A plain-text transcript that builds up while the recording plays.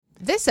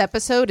This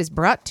episode is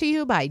brought to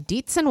you by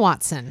Dietz and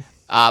Watson.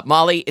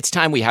 Molly, it's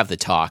time we have the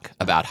talk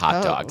about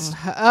hot dogs.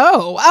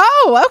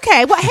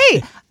 Okay. Well,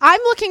 hey, I'm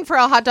looking for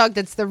a hot dog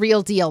that's the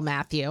real deal,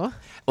 Matthew.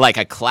 Like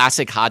a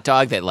classic hot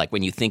dog that, like,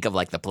 when you think of,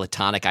 like, the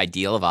platonic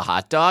ideal of a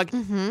hot dog,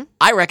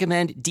 I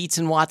recommend Dietz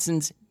and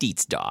Watson's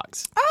Dietz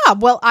Dogs.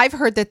 Well, I've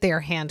heard that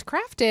they're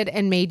handcrafted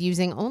and made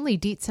using only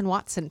Dietz and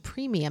Watson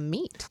premium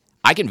meat.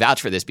 I can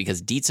vouch for this because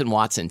Dietz and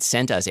Watson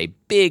sent us a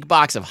big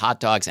box of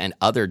hot dogs and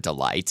other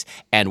delights.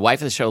 And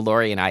wife of the show,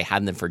 Lori, and I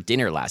had them for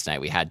dinner last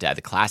night. We had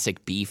the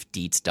classic beef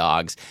Dietz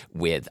dogs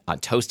with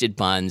toasted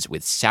buns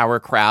with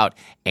sauerkraut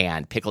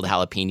and pickled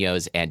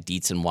jalapenos and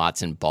Dietz and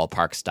Watson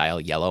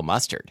ballpark-style yellow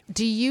mustard.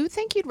 Do you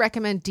think you'd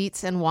recommend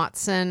Dietz and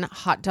Watson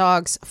hot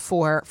dogs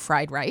for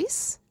fried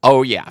rice?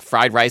 Oh, yeah.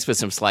 Fried rice with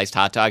some sliced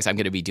hot dogs. I'm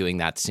going to be doing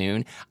that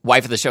soon.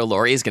 Wife of the show,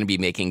 Lori, is going to be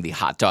making the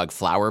hot dog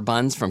flour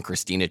buns from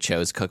Christina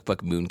Cho's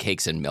cookbook,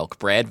 Mooncakes and Milk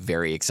Bread.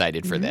 Very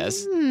excited for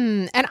this.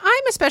 And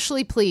I'm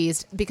especially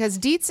pleased because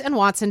Dietz and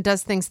Watson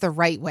does things the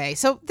right way.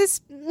 So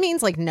this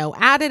means like no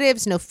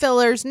additives, no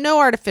fillers, no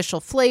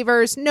artificial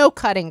flavors, no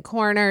cutting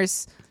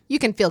corners. You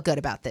can feel good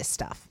about this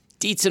stuff.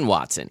 Dietz and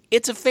Watson.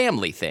 It's a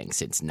family thing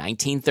since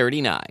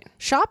 1939.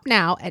 Shop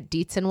now at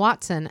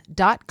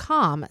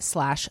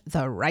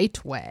dietzandwatson.com/the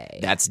right way.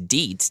 That's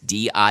Dietz,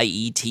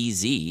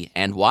 D-I-E-T-Z,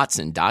 and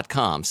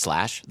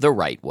Watson.com/the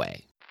right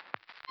way.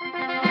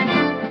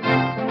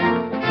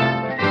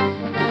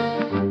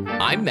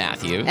 I'm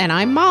Matthew. And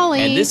I'm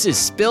Molly. And this is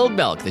Spilled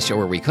Milk, the show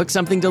where we cook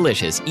something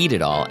delicious, eat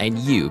it all, and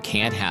you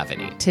can't have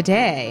any.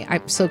 Today,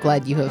 I'm so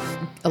glad you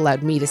have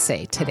allowed me to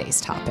say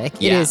today's topic.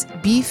 Yeah. It is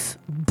beef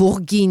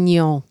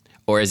bourguignon.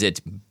 Or is it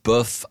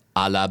boeuf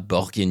à la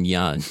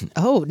bourguignonne?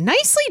 Oh,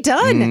 nicely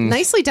done.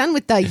 Nicely done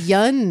with the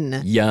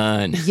yun.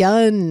 Yun.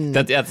 Yun.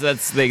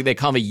 That's they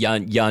call me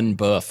Yun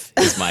Boeuf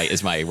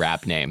is my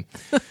rap name.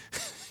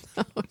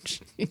 Oh,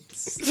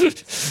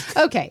 jeez.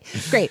 Okay,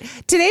 great.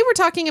 Today we're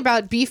talking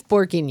about beef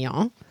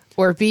bourguignon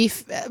or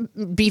beef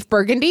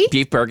burgundy.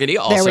 Beef burgundy,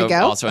 also, There we go.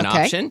 also an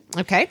option.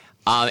 Okay.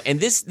 And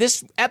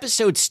this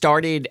episode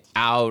started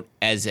out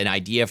as an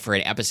idea for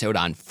an episode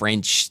on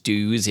French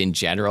stews in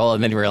general,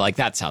 and then we were like,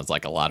 that sounds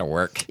like a lot of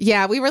work.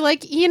 Yeah, we were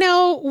like,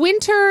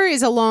 winter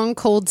is a long,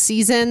 cold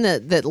season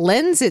that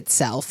lends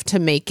itself to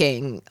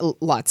making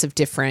lots of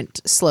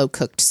different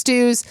slow-cooked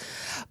stews.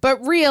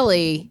 But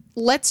really,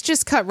 let's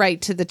just cut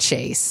right to the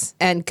chase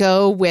and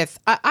go with,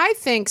 I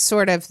think,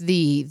 sort of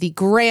the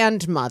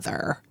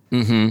grandmother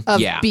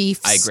of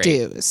beef I agree.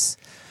 stews.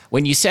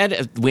 When you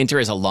said winter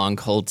is a long,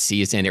 cold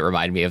season, it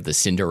reminded me of the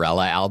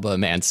Cinderella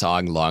album and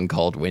song Long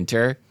Cold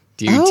Winter.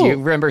 Do you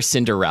remember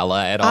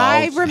Cinderella at all?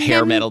 I remember.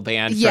 Hair metal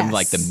band Yes. from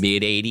like the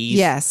mid-'80s.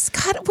 Yes.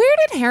 God, where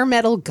did hair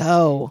metal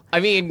go?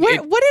 I mean, What did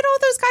all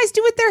those guys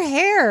do with their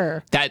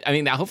hair?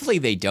 hopefully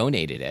they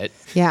donated it.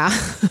 Yeah.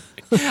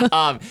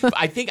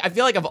 I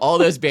feel like of all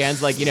those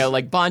bands, like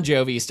Bon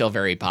Jovi is still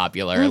very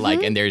popular,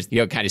 and there's,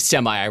 kind of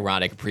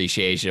semi-ironic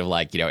appreciation of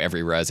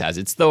every rose has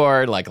its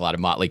thorn, like a lot of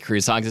Motley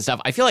Crue songs and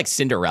stuff. I feel like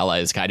Cinderella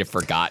is kind of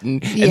forgotten,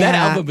 and that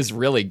album was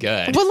really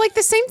good. Well, like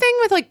the same thing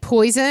with like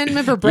Poison.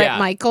 Remember Bret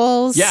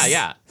Michaels?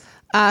 Yeah.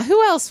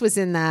 Who else was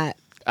in that?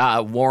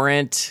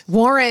 Warrant,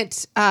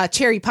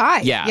 Cherry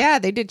Pie. Yeah. Yeah,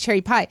 they did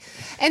Cherry Pie.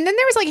 And then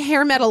there was like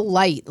hair metal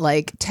light,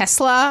 like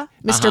Tesla,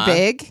 Mr.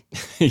 Big.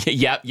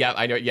 Yep,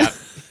 I know, yep,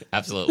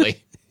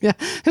 absolutely. Yeah.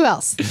 Who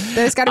else?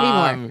 There's got to be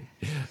more.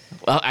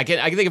 Well, I can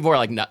think of more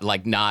like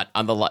not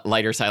on the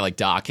lighter side, like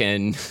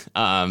Dokken.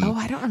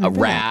 I don't remember.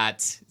 A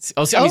Rat.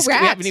 Rat. We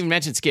haven't even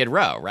mentioned Skid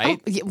Row,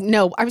 right? Oh,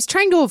 no, I was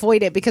trying to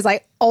avoid it because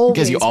I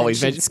always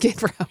mention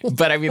Skid Row.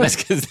 But I mean, that's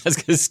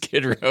because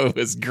Skid Row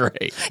was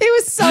great. It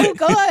was so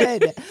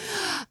good.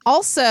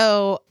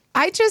 Also,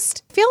 I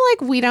just feel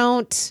like we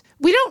don't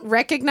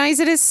recognize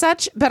it as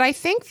such, but I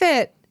think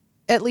that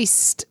at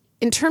least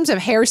in terms of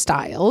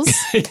hairstyles,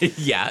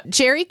 Yeah.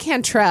 Jerry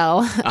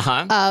Cantrell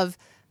of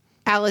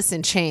Alice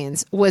in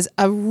Chains was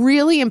a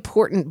really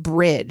important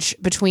bridge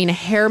between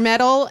hair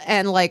metal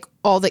and like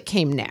all that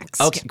came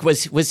next. Okay,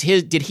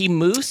 did he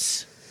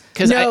moose?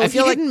 No, I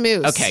feel he didn't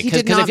moose. Okay, He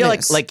did because I not feel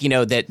moose. like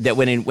that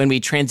when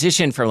we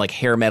transitioned from like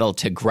hair metal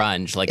to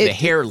grunge, like the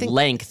hair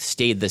length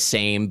stayed the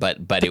same, but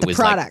it was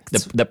product.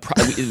 like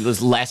it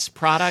was less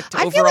product. I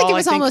overall, feel like it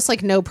was almost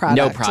like no product.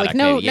 No product, Like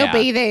no maybe, yeah.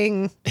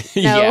 bathing.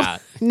 No, Yeah.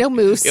 no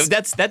moose.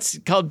 That's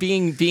called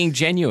being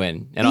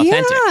genuine and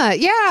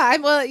authentic.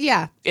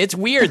 Yeah. It's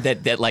weird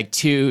that like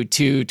two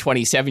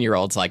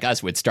 27-year-olds like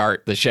us would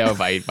start the show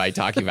by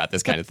talking about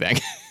this kind of thing.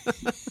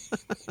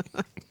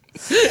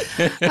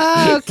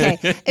 Okay.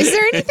 Is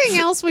there anything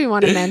else we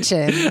want to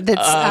mention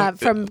that's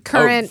from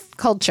current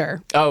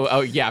culture? Oh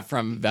yeah,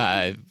 from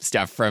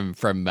stuff from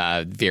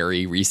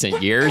very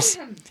recent years.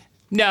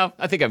 No,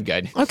 I think I'm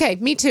good. Okay,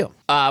 me too.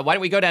 Why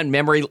don't we go down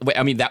memory?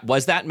 I mean,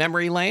 that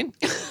memory lane.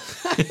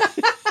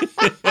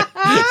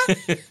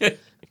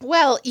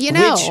 Well,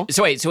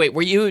 So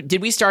wait.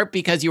 Did we start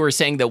because you were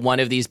saying that one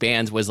of these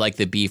bands was like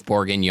the beef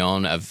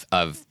bourguignon of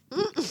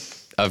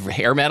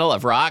hair metal,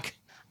 of rock?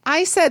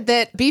 I said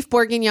that beef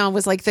bourguignon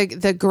was like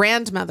the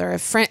grandmother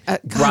of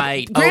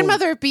Right.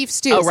 grandmother of beef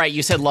stews. Oh, right.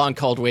 You said Long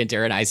Cold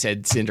Winter, and I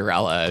said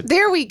Cinderella.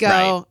 There we go.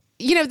 Right.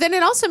 Then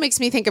it also makes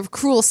me think of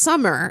Cruel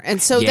Summer.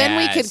 And so then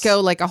we could Yes.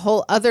 go like a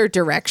whole other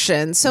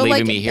direction. So Leaving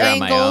like me here on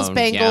my own,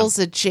 Bangles,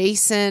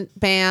 adjacent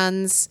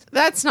bands.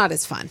 That's not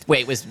as fun.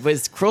 Wait,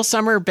 was Cruel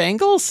Summer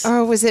Bangles?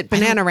 Or was it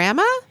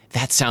Bananarama?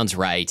 That sounds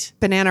right.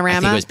 Bananarama? I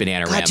think it was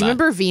Bananarama. God, do you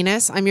remember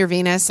Venus? I'm your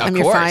Venus. Of I'm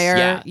your course, fire.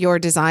 yeah. Your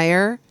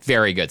desire.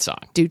 Very good song.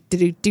 Doot,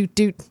 doot, doot,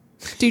 doot,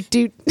 doot,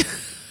 doot.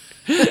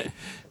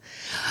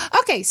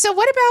 Okay, so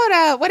what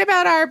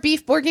about our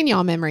beef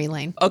bourguignon memory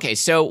lane? Okay,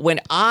 so when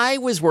I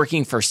was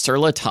working for Sur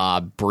La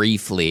Table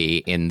briefly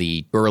in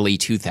the early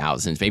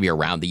 2000s, maybe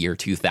around the year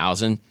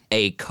 2000,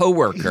 a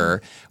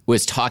coworker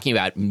was talking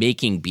about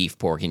making beef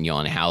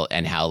bourguignon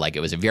and how like it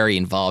was a very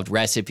involved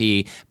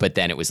recipe, but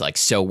then it was like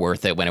so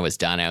worth it when it was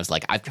done. I was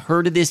like, I've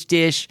heard of this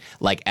dish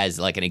like as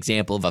like an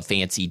example of a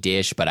fancy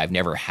dish, but I've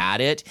never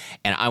had it,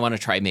 and I want to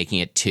try making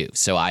it too.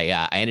 So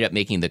I ended up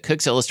making the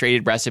Cook's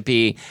Illustrated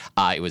recipe.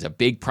 It was a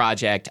big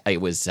project.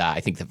 It was I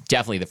think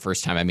definitely the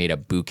first time I made a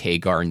bouquet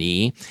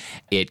garni.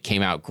 It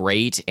came out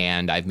great,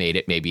 and I've made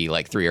it maybe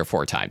like 3 or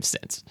 4 times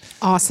since.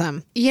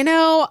 Awesome.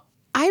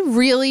 I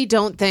really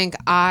don't think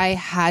I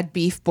had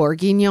beef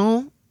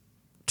bourguignon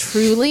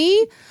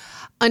truly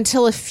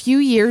until a few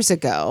years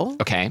ago.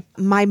 Okay.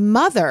 My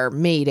mother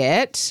made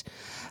it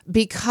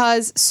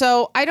because,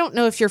 so I don't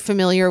know if you're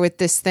familiar with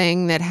this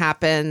thing that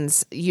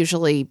happens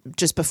usually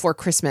just before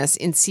Christmas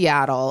in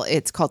Seattle.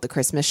 It's called the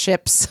Christmas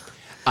ships.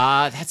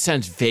 That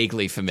sounds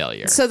vaguely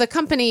familiar. So the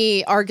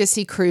company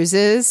Argosy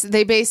Cruises,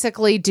 they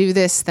basically do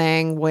this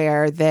thing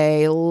where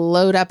they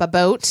load up a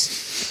boat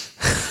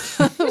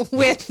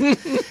with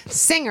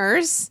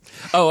singers.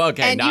 Oh,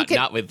 okay. And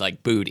Not with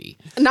like booty.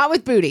 Not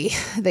with booty.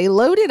 They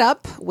load it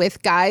up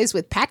with guys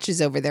with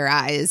patches over their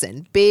eyes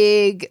and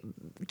big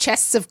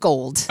chests of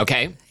gold.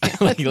 Okay.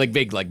 like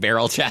big like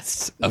barrel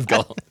chests of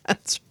gold.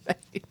 That's right.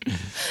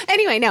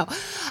 Anyway, no.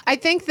 I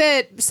think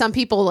that some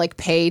people like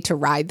pay to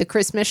ride the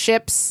Christmas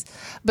ships.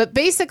 But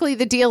basically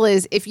the deal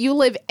is if you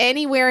live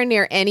anywhere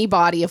near any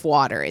body of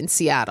water in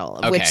Seattle,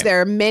 Okay. which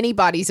there are many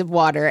bodies of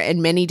water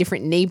and many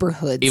different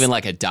neighborhoods. Even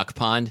like a duck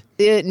pond.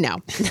 No.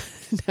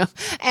 No.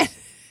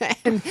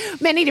 And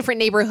many different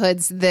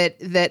neighborhoods that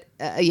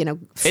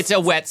It's a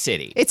wet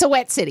city. It's a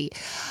wet city.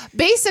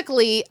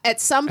 Basically,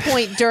 at some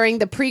point during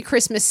the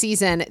pre-Christmas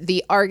season,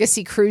 the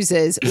Argosy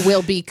Cruises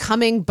will be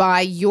coming by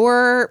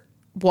your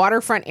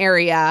waterfront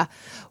area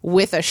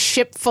with a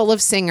ship full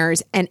of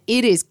singers, and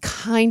it is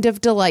kind of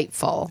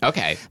delightful.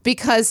 Okay.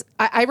 Because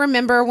I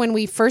remember when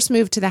we first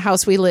moved to the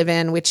house we live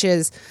in, which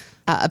is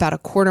about a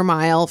quarter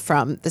mile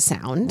from the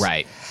Sound.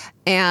 Right.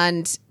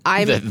 And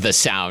I'm The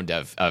sound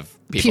of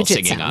people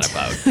Puget singing Sound. on a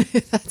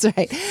boat. That's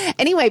right.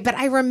 Anyway, but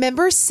I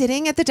remember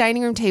sitting at the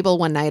dining room table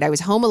one night. I was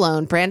home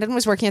alone. Brandon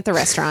was working at the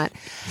restaurant.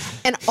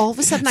 And all of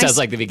a sudden, Sounds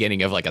like the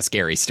beginning of like a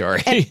scary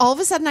story. and all of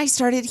a sudden I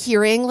started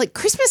hearing like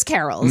Christmas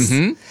carols.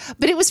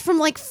 But it was from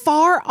like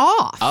far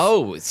off.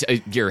 Oh, so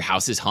your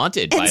house is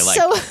haunted by like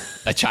so-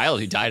 a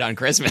child who died on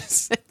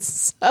Christmas.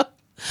 So,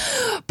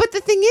 but the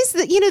thing is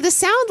that, the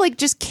sound like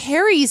just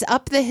carries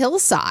up the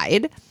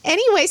hillside.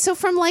 Anyway, so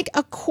from like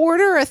a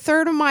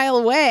third of a mile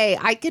away,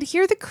 I could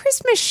hear the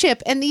Christmas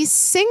ship and these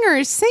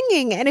singers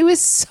singing, and it was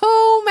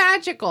so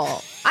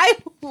magical. I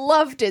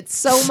loved it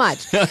so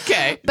much.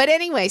 Okay. But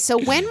anyway, so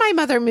when my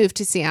mother moved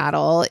to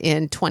Seattle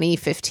in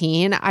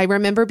 2015, I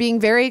remember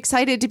being very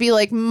excited to be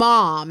like,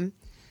 Mom,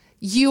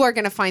 you are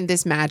going to find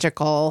this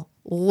magical.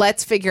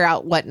 Let's figure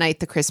out what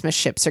night the Christmas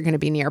ships are going to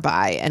be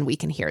nearby and we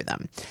can hear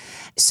them.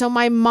 So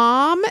my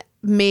mom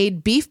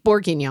made beef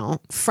bourguignon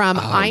from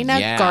Ina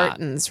yeah.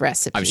 Garten's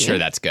recipe. I'm sure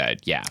that's good.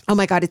 Yeah. Oh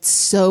my God, it's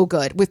so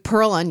good with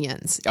pearl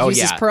onions. Oh,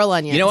 Uses yeah. pearl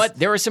onions. You know what?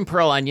 There were some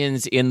pearl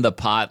onions in the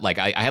pot. Like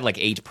I had like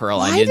 8 pearl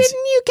Why onions. didn't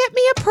you get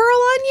me a pearl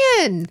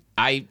onion?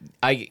 I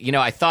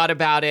thought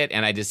about it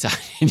and I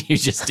decided you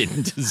just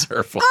didn't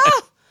deserve one.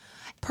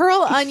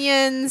 Pearl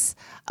onions.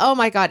 Oh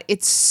my God.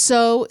 It's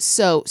so,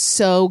 so,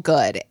 so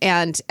good.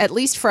 And at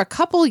least for a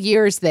couple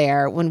years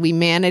there, when we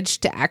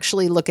managed to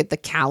actually look at the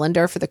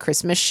calendar for the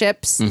Christmas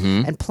ships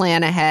and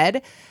plan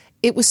ahead,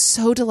 it was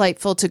so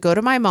delightful to go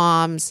to my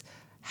mom's,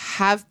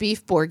 have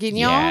beef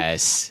bourguignon,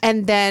 Yes.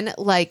 and then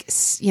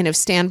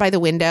stand by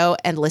the window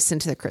and listen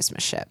to the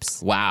Christmas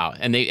ships. Wow.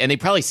 And they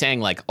probably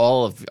sang like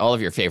all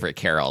of your favorite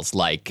carols,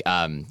 like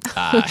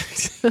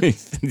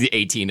the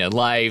 18 in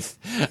Life.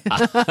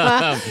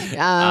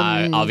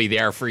 I'll be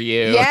there for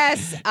you.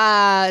 Yes.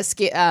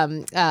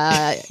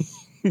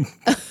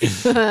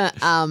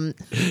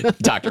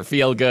 Dr.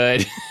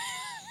 Feelgood.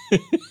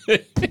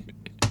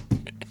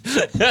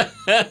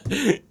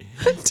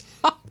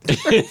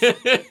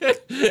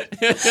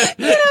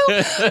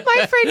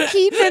 My friend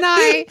Keaton and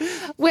I,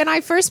 when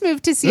I first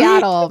moved to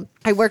Seattle,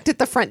 I worked at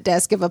the front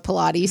desk of a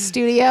Pilates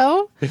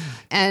studio.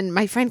 And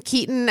my friend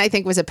Keaton, I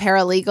think, was a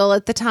paralegal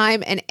at the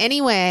time. And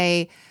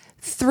anyway,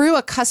 through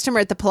a customer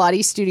at the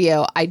Pilates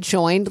studio, I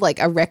joined like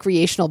a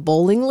recreational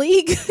bowling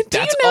league.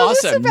 That's you know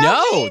this awesome. about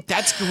No, me?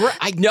 that's great.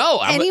 I know.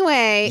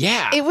 Anyway,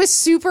 yeah. it was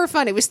super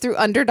fun. It was through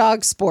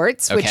Underdog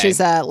Sports, which Okay. is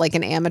like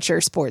an amateur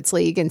sports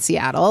league in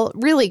Seattle.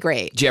 Really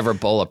great. Did you ever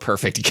bowl a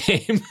perfect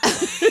game?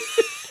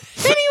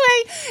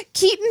 Anyway,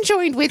 Keaton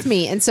joined with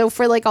me. And so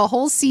for like a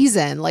whole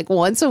season, like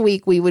once a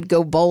week, we would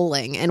go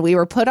bowling and we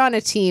were put on a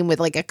team with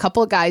like a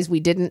couple of guys we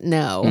didn't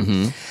know.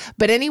 Mm-hmm.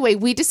 But anyway,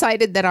 we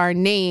decided that our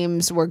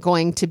names were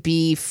going to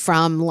be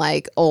from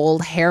like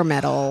old hair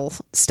metal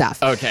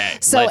stuff. Okay,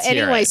 So let's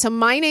hear anyway, it. so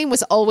my name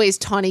was always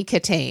Tawny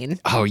Katane.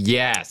 Oh,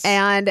 yes.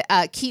 And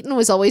Keaton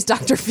was always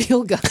Dr.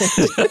 Feelgood.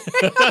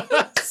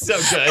 So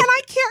good. And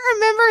I can't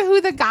remember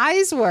who the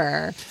guys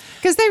were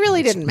because they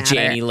really didn't matter.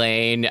 Janie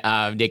Lane,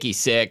 Nikki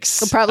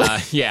Sixx. Probably.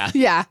 Yeah.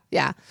 Yeah.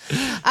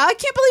 I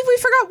can't believe we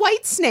forgot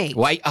White Snake.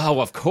 White.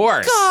 Oh, of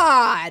course.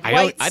 God.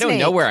 I don't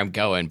know where I'm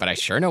going, but I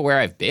sure know where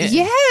I've been.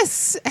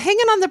 Yes.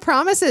 Hanging on the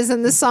Promises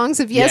and the songs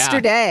of Yeah.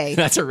 yesterday.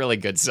 That's a really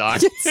good song.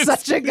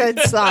 Such a good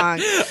song.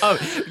 Oh,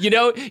 you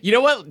know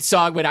what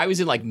song when I was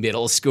in like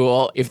middle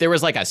school, if there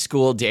was like a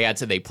school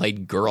dance and they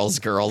played Girls,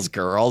 Girls,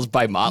 Girls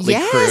by Motley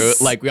Yes.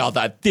 Crue, like we all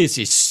thought, this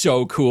is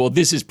so cool.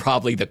 This is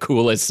probably the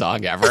coolest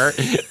song ever.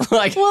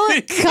 Like, Well,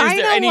 it is there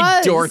kinda any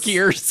was.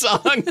 dorkier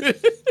song?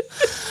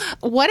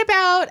 What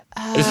about,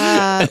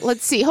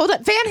 let's see, hold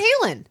on, Van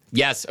Halen.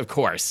 Yes, of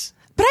course.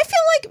 But I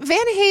feel like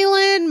Van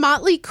Halen,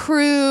 Motley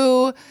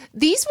Crue,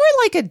 these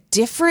were like a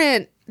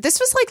different, this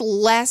was like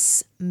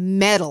less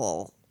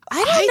metal.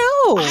 I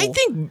don't know. I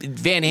think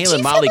Van Do you Halen,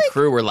 feel Motley like-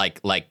 Crue were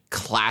like metal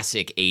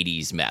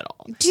 80s metal.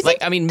 Do you Like,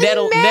 think I mean,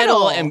 metal-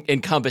 metal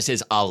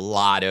encompasses a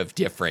lot of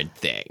different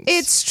things.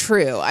 It's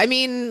true. I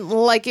mean,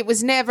 like it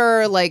was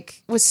never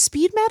like, was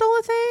speed metal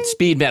a thing?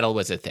 Speed metal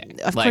was a thing.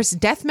 Of Like, course,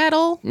 death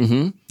metal.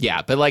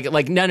 yeah, but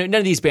like none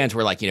of these bands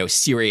were like,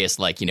 serious,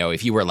 like,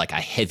 if you were like a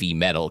heavy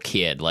metal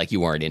kid, like you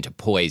weren't into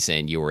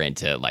Poison, you were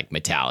into like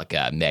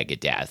Metallica,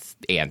 Megadeth,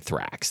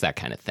 Anthrax, that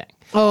kind of thing.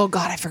 Oh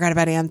God, I forgot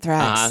about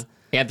Anthrax.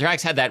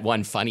 Anthrax had that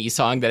one funny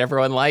song that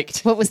everyone liked.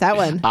 What was that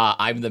one?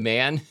 I'm the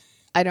Man.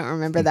 I don't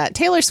remember that.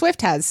 Taylor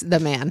Swift has The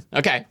Man.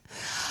 Okay.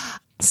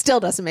 Still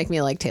doesn't make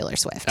me like Taylor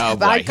Swift. Oh,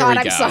 But boy, God, here we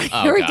I'm go. sorry.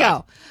 Oh, Here we God.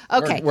 go.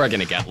 Okay. We're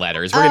going to get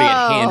letters. We're going to get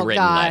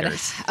handwritten God.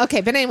 letters.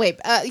 Okay, but anyway,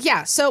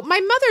 yeah. So my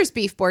mother's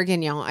beef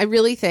bourguignon, I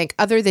really think,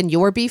 other than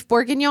your beef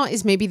bourguignon,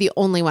 is maybe the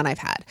only one I've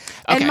had.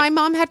 And Okay. my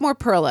mom had more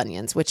pearl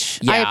onions, which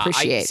I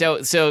appreciate.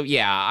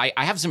 I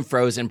have some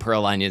frozen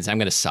pearl onions. I'm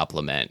going to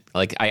supplement.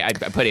 Like I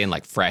put in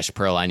like fresh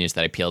pearl onions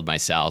that I peeled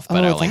myself,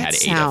 but I only had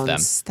 8 of them.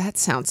 That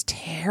sounds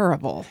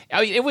terrible.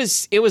 I mean, it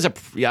was there was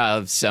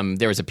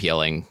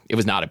appealing. It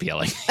was not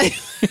appealing.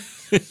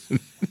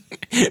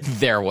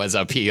 There was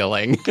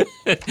appealing.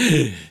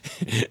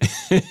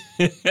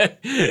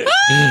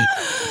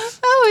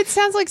 Oh, it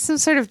sounds like some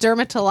sort of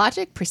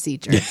dermatologic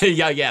procedure.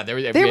 yeah. There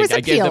was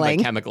I gave them a appealing.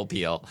 chemical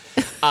peel.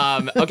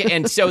 Okay,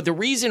 and so the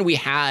reason we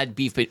had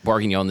beef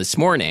bourguignon this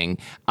morning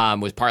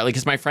was partly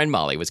because my friend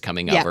Molly was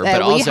coming over, but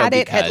we also had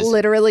it because at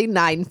literally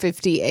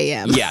 9:50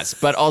 a.m. yes,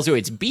 but also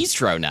it's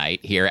Bistro Night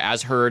here,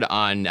 as heard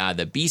on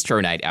the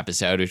Bistro Night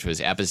episode, which was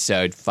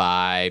episode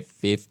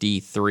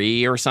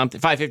 553 or something,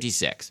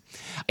 556.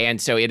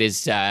 And so it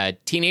is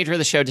Teenager of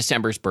the Show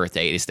December's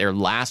birthday. It is their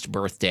last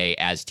birthday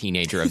as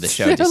Teenager of the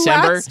Show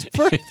December.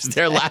 It's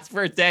their last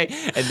birthday,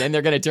 and then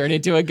they're going to turn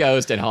into a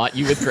ghost and haunt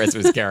you with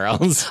Christmas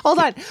carols. Hold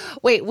on.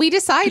 Wait,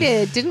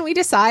 didn't we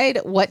decide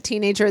what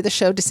Teenager of the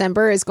Show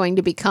December is going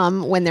to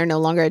become when they're no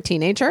longer a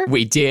teenager?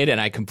 We did, and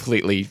I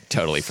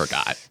totally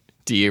forgot.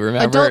 Do you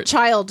remember? Adult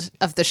child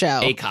of the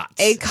show.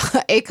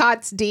 ACOTS.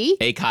 ACOTS D?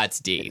 ACOTS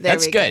D. There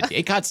That's we good. go.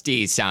 ACOTS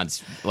D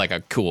sounds like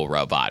a cool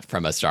robot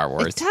from a Star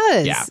Wars. It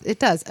does. Yeah. It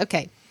does.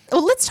 Okay.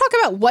 Well, let's talk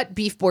about what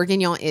beef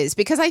bourguignon is,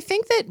 because I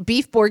think that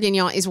beef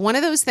bourguignon is one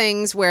of those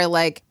things where,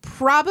 like,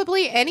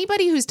 probably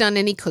anybody who's done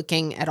any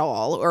cooking at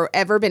all or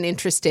ever been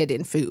interested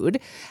in food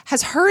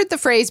has heard the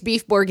phrase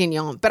beef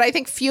bourguignon, but I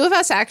think few of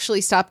us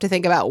actually stop to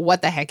think about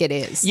what the heck it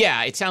is.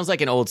 Yeah, it sounds like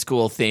an old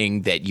school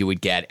thing that you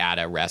would get at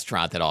a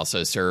restaurant that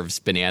also serves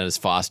Bananas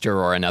Foster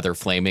or another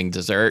flaming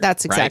dessert.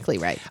 That's exactly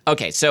right.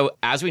 Okay, so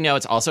as we know,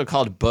 it's also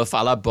called boeuf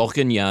à la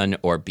bourguignon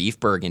or beef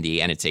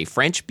burgundy, and it's a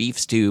French beef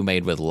stew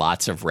made with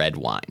lots of red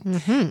wine.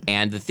 Mm-hmm.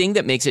 And the thing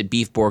that makes it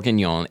beef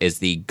bourguignon is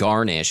the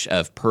garnish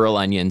of pearl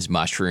onions,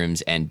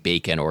 mushrooms, and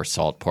bacon or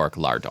salt pork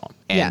lardon.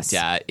 And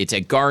Yes. It's a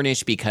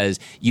garnish because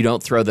you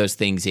don't throw those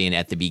things in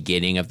at the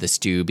beginning of the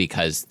stew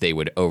because they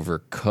would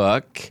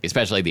overcook,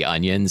 especially the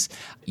onions.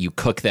 You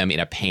cook them in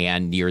a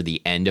pan near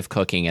the end of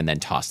cooking and then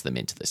toss them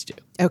into the stew.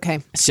 Okay.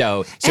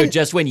 So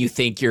just when you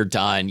think you're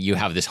done, you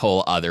have this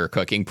whole other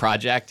cooking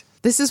project.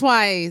 This is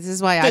why I've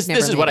never This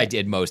is made what it. I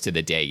did most of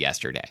the day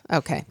yesterday.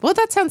 Okay. Well,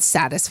 that sounds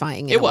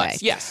satisfying in It a way.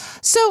 was, yes.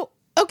 So,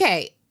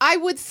 okay, I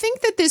would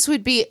think that this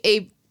would be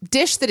a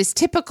dish that is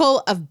typical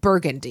of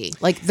Burgundy,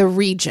 like the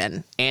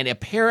region. And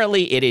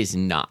apparently it is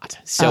not.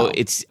 So Oh.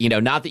 it's,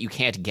 not that you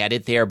can't get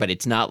it there, but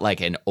it's not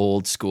like an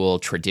old school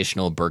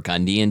traditional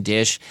Burgundian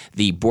dish.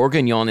 The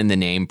bourguignon in the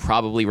name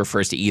probably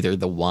refers to either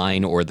the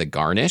wine or the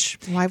garnish.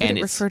 Why would And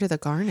it it's- refer to the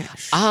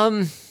garnish?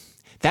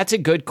 That's a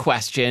good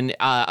question.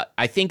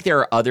 I think there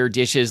are other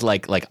dishes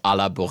like à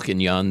la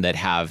bourguignon that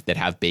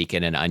have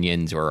bacon and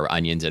onions or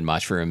onions and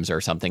mushrooms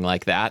or something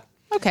like that.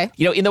 Okay.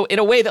 In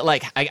a way that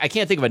like I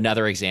can't think of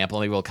another example.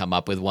 Maybe we'll come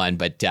up with one,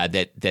 but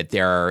that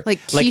there are Like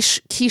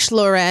quiche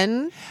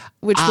Lorraine,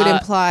 which would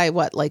imply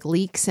what, like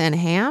leeks and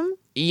ham?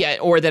 yeah,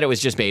 or that it was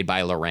just made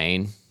by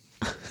Lorraine.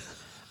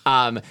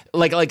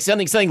 Like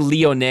something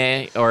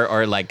Lyonnais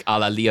or like à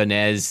la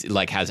Lyonnaise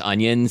like has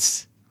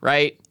onions,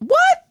 right? What?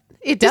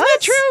 It does? that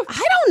true?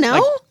 I don't know.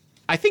 Like,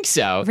 I think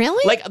so.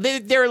 Really? Like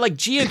there are like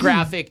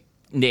geographic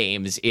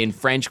names in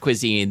French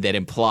cuisine that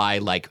imply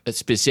like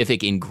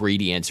specific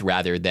ingredients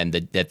rather than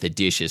that the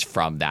dish is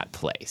from that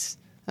place.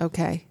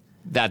 Okay.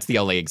 That's the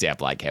only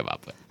example I came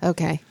up with.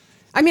 Okay.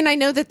 I mean, I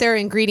know that there are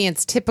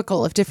ingredients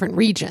typical of different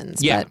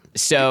regions. Yeah. But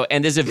So,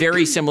 and there's a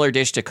very similar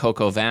dish to coq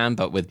au vin,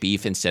 but with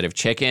beef instead of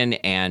chicken.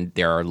 And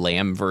there are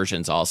lamb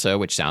versions also,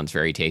 which sounds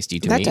very tasty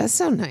to me. that does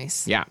sound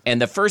nice. Yeah.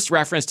 And the first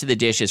reference to the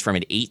dish is from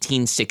an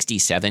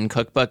 1867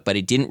 cookbook, but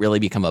it didn't really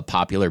become a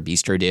popular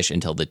bistro dish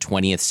until the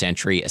 20th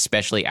century,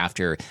 especially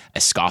after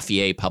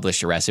Escoffier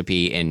published a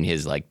recipe in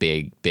his like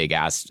big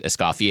ass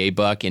Escoffier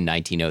book in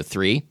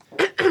 1903.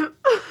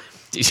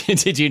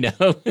 Did you know?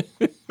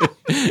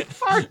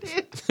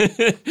 Farted.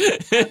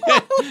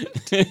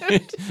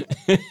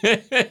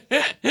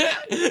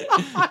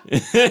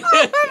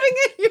 Having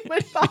a human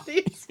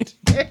body is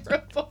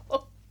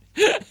terrible.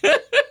 I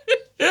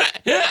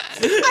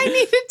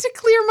needed to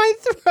clear my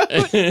throat,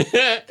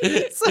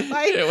 so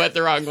It went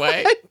the wrong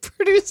way. I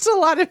produced a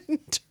lot of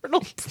internal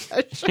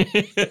pressure.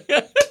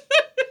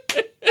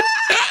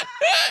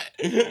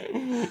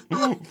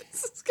 Oh,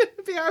 this is going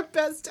to be our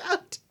best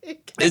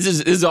outtake. This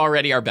is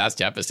already our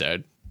best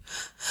episode.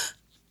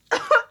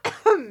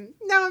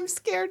 Now I'm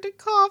scared to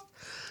cough.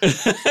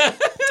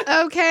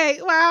 Okay,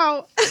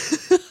 wow.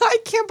 I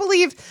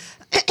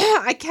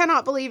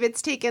cannot believe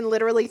it's taken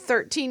literally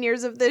 13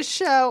 years of this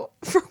show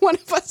for one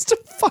of us to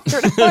fart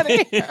on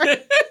air.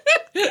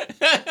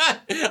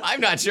 I'm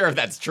not sure if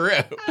that's true.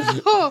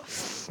 Oh.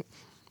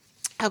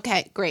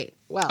 Okay, great.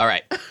 Well, All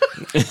right.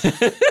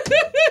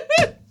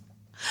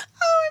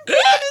 Oh, I'm going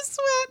to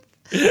sweat.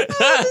 Oh,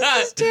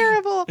 this is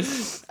terrible.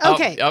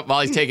 Okay. Oh,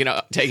 Molly's taking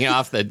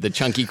off the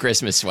chunky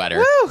Christmas sweater.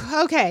 Whew,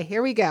 okay,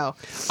 here we go.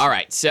 All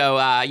right. So,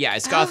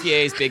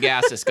 Escoffier's big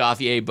ass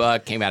Escoffier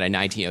book came out in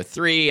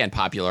 1903 and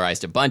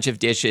popularized a bunch of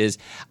dishes.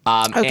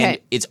 Okay.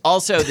 And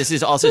this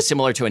is also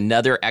similar to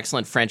another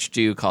excellent French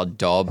stew called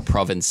daube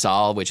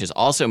provençale, which is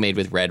also made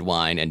with red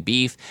wine and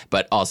beef,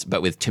 but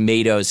with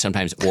tomatoes,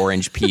 sometimes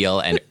orange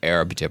peel, and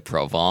herbe de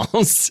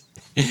Provence.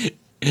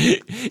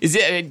 Is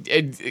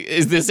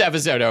this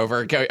episode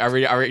over? Are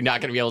we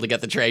not going to be able to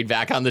get the train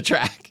back on the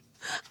track?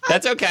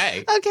 That's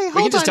okay. Okay, We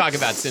hold can just on. talk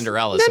about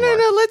Cinderella some No.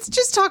 more. Let's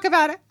just talk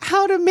about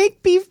how to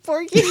make beef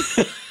bourguignon.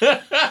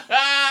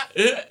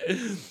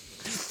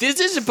 This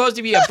is supposed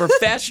to be a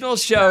professional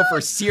show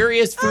for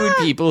serious food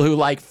people who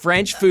like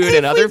French food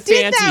and other If we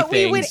did fancy that,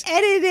 things. we would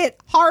edit it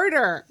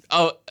harder.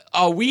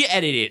 Oh, we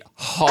edit it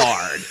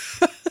hard.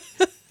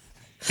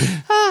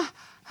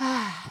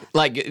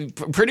 Like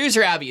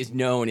producer Abby is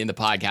known in the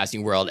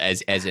podcasting world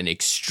as an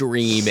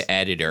extreme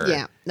editor.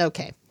 Yeah,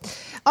 okay.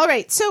 All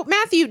right, so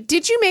Matthew,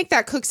 did you make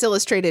that Cook's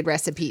Illustrated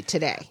recipe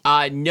today?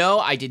 No,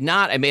 I did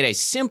not. I made a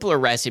simpler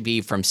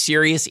recipe from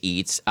Serious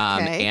Eats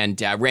Okay.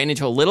 and ran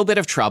into a little bit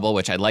of trouble,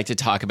 which I'd like to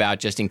talk about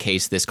just in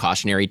case this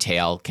cautionary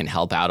tale can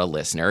help out a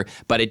listener.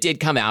 But it did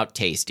come out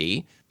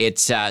tasty.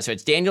 It's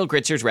Daniel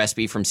Gritzer's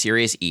recipe from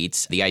Serious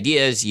Eats. The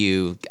idea is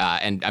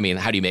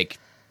how do you make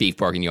beef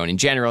bourguignon in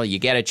general? You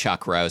get a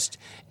chuck roast.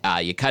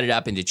 You cut it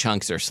up into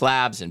chunks or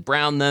slabs and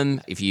brown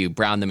them. If you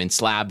brown them in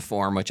slab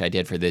form, which I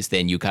did for this,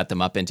 then you cut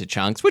them up into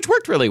chunks, which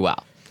worked really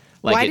well.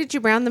 Why did you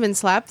brown them in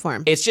slab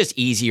form? It's just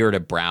easier to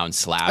brown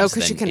slabs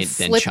 'cause you can than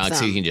flip chunks, so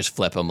them. you can just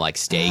flip them like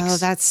steaks. Oh,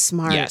 that's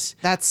smart. Yes.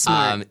 That's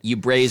smart. You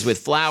braise with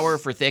flour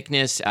for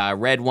thickness,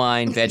 red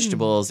wine,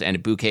 vegetables, and a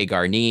bouquet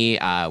garni,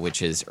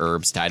 which is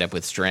herbs tied up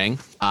with string.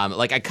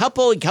 Like a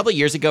couple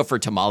years ago for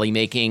tamale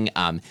making,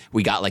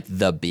 we got like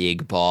the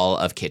big ball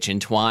of kitchen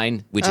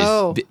twine, which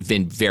has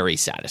been very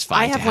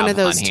satisfying. I have to one of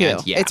those on too.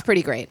 hand. Yeah. It's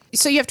pretty great.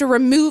 So you have to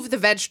remove the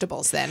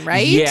vegetables then,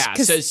 right? Yeah,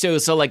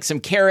 'Cause- so like some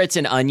carrots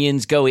and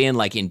onions go in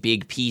like in big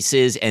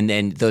pieces, and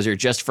then those are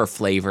just for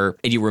flavor.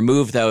 And you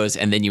remove those,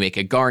 and then you make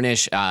a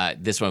garnish.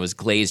 This one was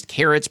glazed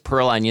carrots,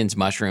 pearl onions,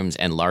 mushrooms,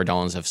 and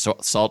lardons of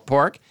salt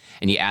pork.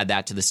 And you add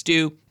that to the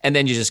stew, and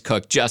then you just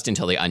cook just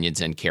until the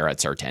onions and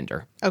carrots are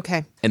tender.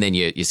 Okay. And then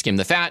you skim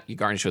the fat, you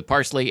garnish with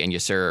parsley, and you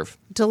serve.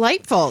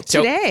 Delightful.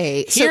 So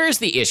Today. here's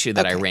the issue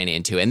that I ran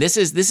into, and this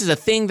is a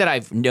thing that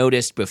I've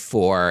noticed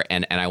before,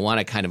 and I want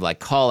to kind of like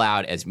call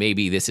out as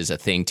maybe this is a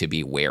thing to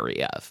be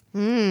wary of.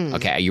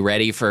 Okay, are you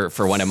ready for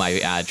one of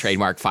my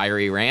trademark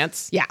fiery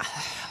rants? Yeah.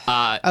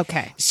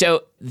 Okay.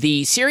 So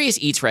the Serious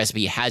Eats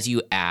recipe has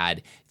you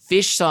add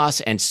fish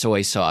sauce and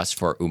soy sauce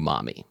for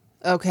umami.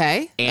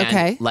 Okay. And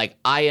okay. like,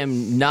 I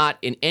am not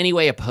in any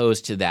way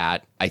opposed to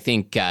that. I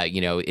think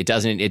it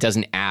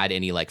doesn't add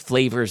any like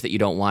flavors that you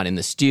don't want in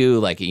the stew.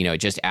 Like, it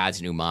just adds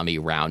an umami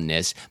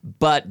roundness.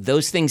 But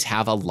those things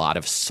have a lot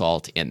of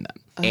salt in them.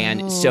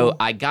 And so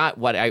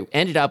what I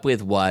ended up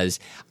with was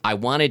I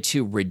wanted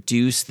to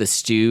reduce the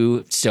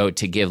stew so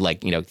to give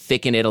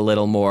thicken it a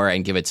little more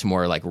and give it some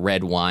more like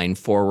red wine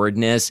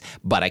forwardness,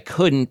 but I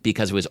couldn't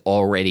because it was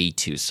already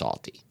too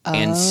salty.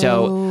 And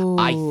so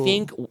I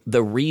think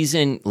the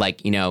reason I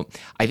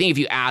think if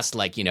you asked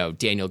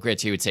Daniel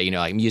Gritz, he would say,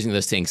 I'm using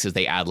those things because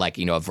they add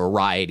a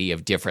variety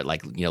of different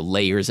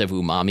layers of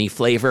umami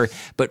flavor.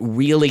 But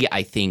really,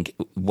 I think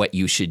what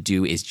you should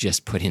do is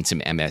just put in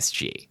some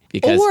MSG.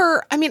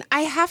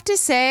 I have to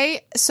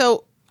say,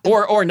 so...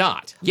 Or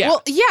not. Yeah.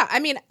 Well,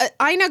 yeah.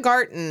 Ina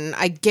Garten,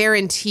 I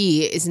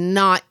guarantee, is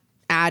not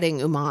adding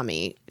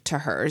umami to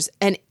hers.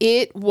 And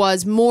it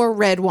was more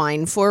red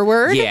wine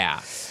forward.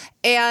 Yeah.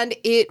 And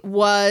it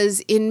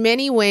was in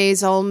many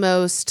ways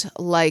almost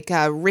like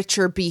a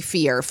richer,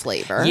 beefier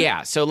flavor.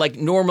 Yeah. So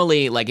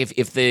normally,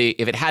 if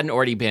it hadn't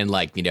already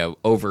been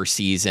over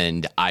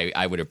seasoned,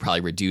 I would have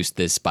probably reduced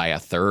this by a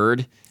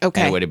third.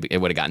 Okay. And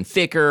it would have gotten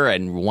thicker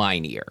and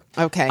winier.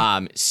 Okay.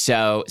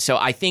 So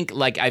I think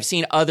I've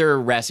seen other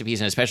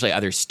recipes and especially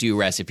other stew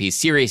recipes.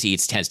 Serious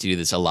Eats tends to do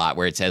this a lot,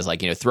 where it says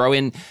throw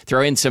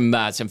in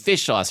some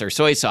fish sauce or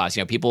soy sauce.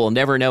 People will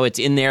never know it's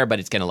in there,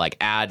 but it's going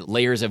to add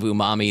layers of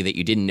umami that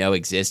you didn't know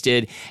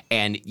existed,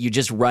 and you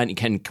just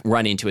can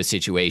run into a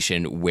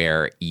situation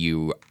where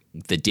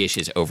the dish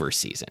is over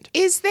seasoned.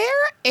 Is there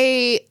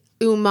a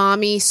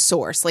umami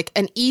source, like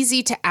an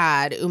easy to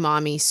add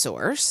umami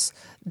source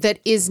that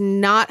is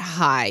not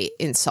high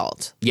in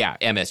salt? Yeah,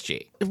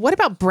 MSG. What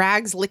about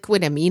Bragg's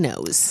liquid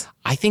aminos?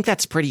 I think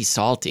that's pretty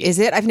salty. Is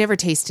it? I've never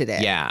tasted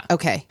it. Yeah.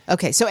 Okay.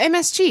 So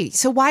MSG.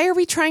 So why are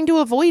we trying to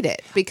avoid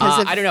it?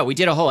 Because I don't know. We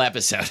did a whole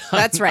episode on,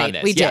 that's right. on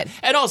this. We did.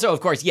 And also,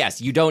 of course,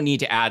 yes, you don't need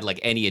to add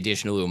any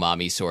additional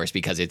umami source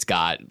because it's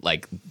got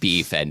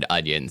beef and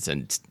onions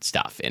and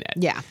stuff in it.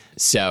 Yeah.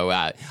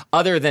 So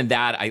other than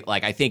that,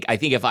 I think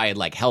if I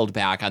had held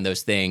back on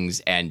those things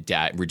and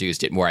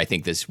reduced it more, I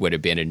think this would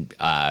have been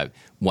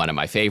one of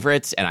my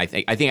favorites. And I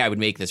think I would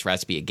make this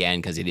recipe again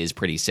because it is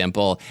pretty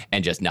simple,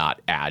 and just not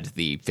add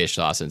the fish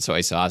sauce and soy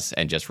sauce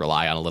and just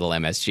rely on a little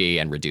MSG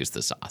and reduce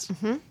the sauce.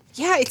 Mm-hmm.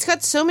 Yeah, it's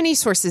got so many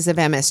sources of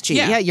MSG.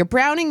 Yeah, you're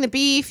browning the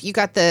beef. You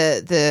got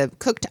the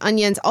cooked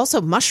onions.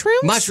 Also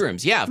mushrooms.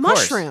 Mushrooms, yeah, of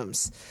course.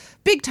 Mushrooms.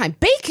 Big time.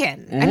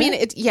 Bacon.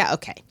 Mm-hmm.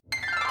 Okay.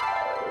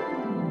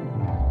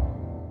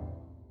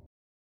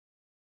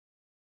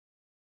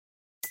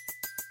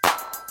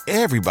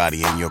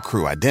 Everybody in your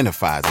crew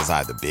identifies as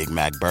either Big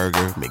Mac Burger,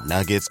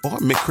 McNuggets, or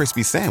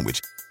McCrispy Sandwich.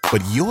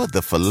 But you're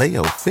the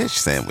Filet-O-Fish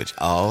Sandwich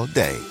all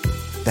day.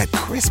 That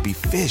crispy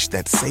fish,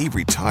 that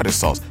savory tartar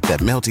sauce, that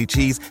melty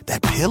cheese,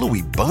 that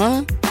pillowy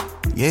bun.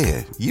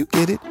 Yeah, you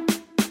get it.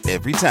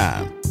 Every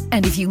time.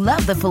 And if you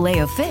love the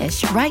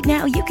Filet-O-Fish, right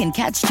now you can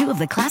catch two of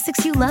the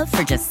classics you love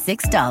for just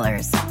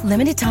 $6.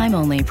 Limited time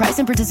only. Price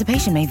and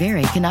participation may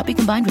vary. Cannot be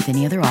combined with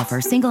any other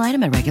offer. Single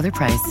item at regular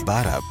price.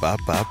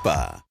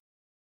 Ba-da-ba-ba-ba.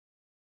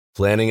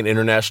 Planning an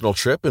international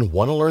trip and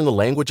want to learn the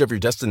language of your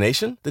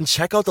destination? Then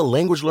check out the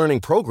language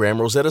learning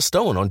program Rosetta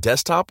Stone on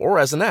desktop or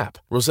as an app.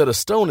 Rosetta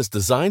Stone is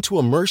designed to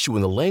immerse you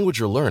in the language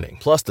you're learning.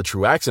 Plus, the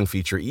True Accent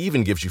feature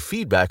even gives you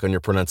feedback on your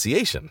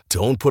pronunciation.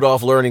 Don't put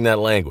off learning that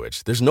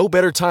language. There's no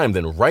better time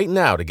than right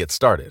now to get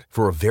started.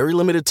 For a very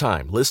limited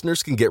time,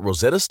 listeners can get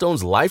Rosetta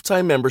Stone's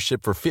lifetime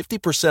membership for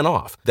 50%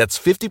 off. That's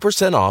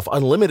 50% off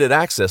unlimited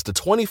access to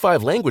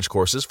 25 language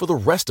courses for the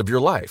rest of your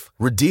life.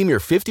 Redeem your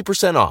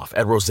 50% off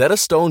at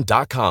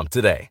rosettastone.com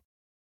today.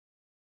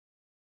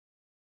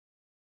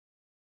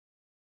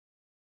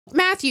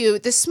 Matthew,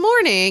 this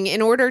morning,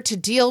 in order to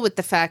deal with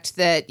the fact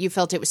that you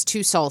felt it was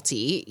too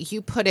salty,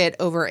 you put it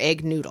over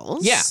egg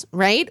noodles. Yeah.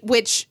 Right?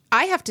 Which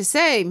I have to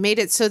say made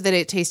it so that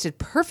it tasted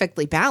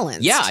perfectly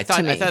balanced. Yeah, I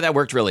thought that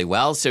worked really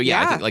well. So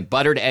yeah, I think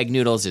buttered egg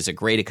noodles is a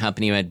great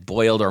accompaniment.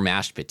 Boiled or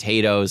mashed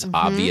potatoes,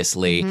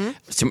 obviously.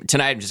 So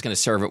tonight I'm just going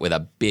to serve it with a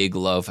big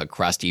loaf of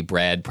crusty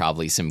bread,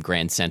 probably some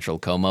Grand Central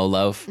Como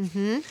loaf,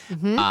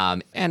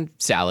 and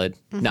salad.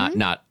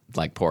 Not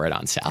pour it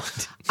on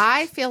salad.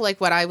 I feel like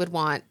what I would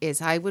want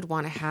is I would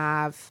want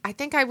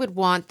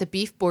the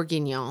beef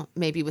bourguignon,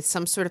 maybe with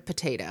some sort of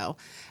potato.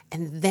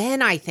 And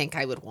then I think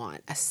I would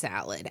want a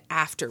salad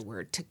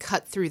afterward to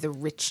cut through the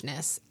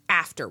richness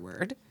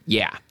afterward.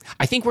 Yeah.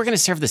 I think we're going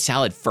to serve the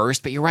salad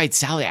first, but you're right.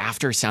 Salad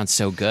after sounds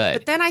so good.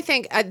 But then I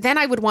think, then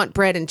I would want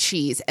bread and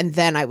cheese, and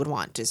then I would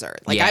want dessert.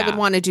 Yeah. I would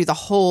want to do the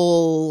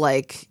whole,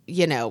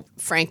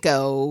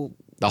 Franco...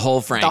 The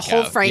whole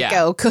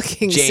Franco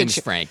cooking James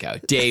Franco,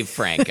 Dave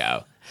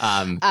Franco,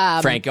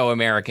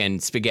 Franco-American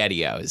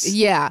SpaghettiOs.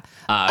 Yeah.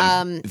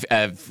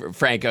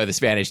 Franco, the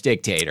Spanish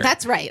dictator.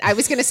 That's right. I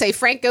was going to say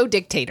Franco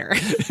dictator.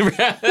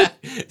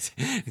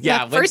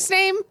 Yeah. First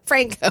name,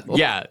 Franco.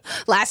 Yeah.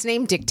 Last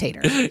name,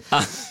 dictator.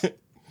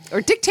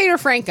 Or Dictator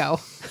Franco.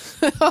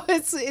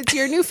 It's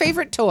your new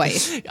favorite toy.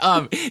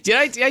 Did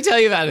I tell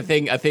you about a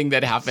thing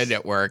that happened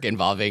at work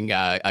involving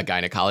a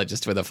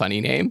gynecologist with a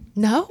funny name?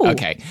 No.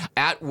 Okay.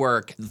 At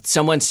work,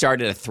 someone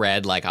started a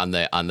thread like on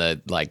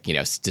the like,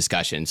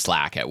 discussion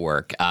Slack at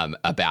work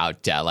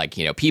about like,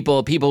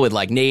 people with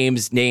like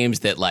names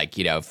that like,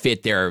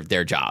 fit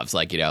their jobs,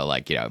 like,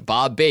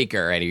 Bob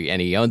Baker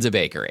and he owns a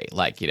bakery,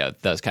 like,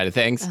 those kind of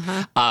things.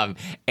 Uh-huh.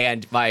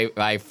 And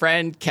my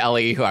friend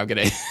Kelly, who I'm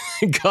going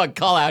to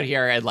call out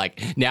here, and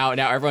like now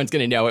everyone's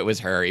going to know it was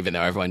her, even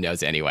though everyone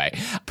knows anyway,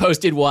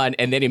 posted one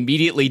and then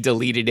immediately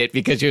deleted it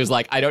because she was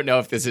like, I don't know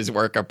if this is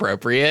work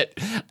appropriate.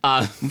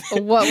 What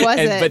was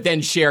it? But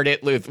then shared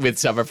it with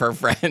some of her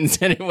friends,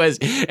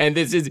 and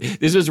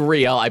this was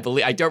real. I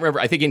believe, I don't remember.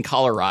 I think in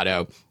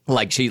Colorado,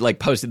 like she like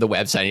posted the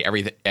website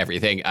and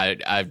everything.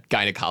 A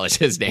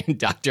gynecologist named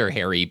Dr.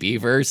 Harry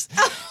Beavers.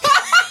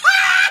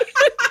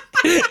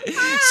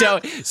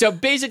 So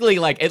basically,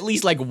 like at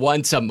least like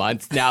once a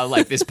month now,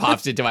 like this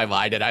pops into my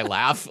mind and I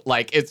laugh.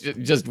 Like it's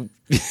just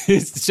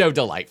it's so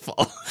delightful.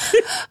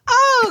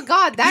 Oh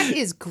God, that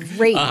is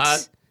great.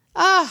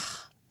 I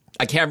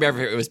can't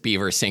remember if it was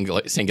Beaver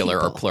singular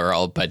or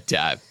plural, but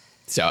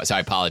so I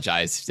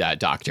apologize,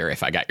 Doctor,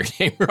 if I got your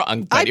name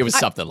wrong. But it was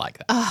something like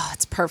that. Oh,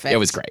 it's perfect. It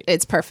was great.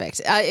 It's perfect.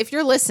 If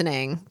you're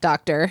listening,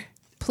 Doctor,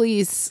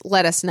 please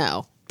let us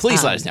know.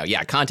 Please let us know.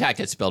 Yeah, contact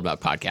at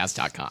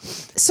spilledmilkpodcast.com.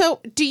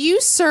 So do you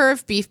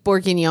serve beef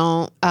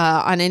bourguignon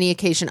on any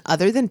occasion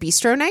other than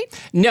bistro night?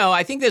 No,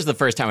 I think this is the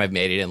first time I've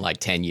made it in like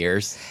 10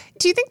 years.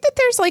 Do you think that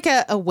there's like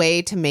a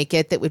way to make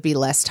it that would be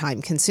less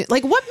time consuming?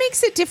 Like what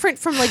makes it different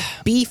from like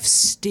beef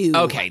stew?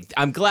 Okay,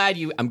 I'm glad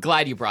you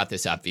brought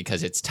this up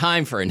because it's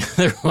time for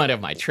another one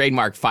of my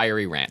trademark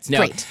fiery rants. No,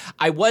 Great.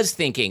 I was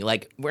thinking,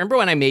 like, remember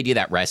when I made you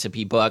that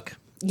recipe book?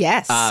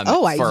 Yes. I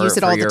use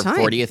it all the time.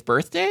 For your 40th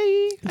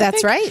birthday?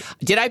 That's right.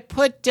 Did I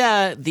put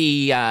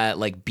the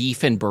like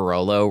beef and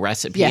Barolo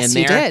recipe in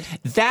there? Yes, you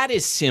did. That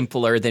is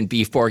simpler than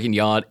beef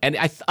bourguignon, and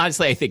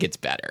honestly, I think it's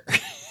better.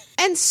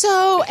 And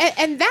so,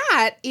 and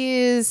that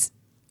is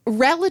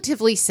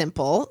relatively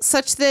simple,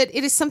 such that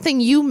it is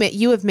something you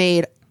have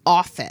made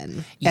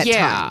often at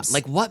times.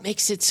 Like what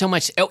makes it so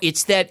much? Oh,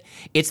 it's that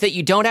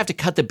you don't have to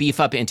cut the beef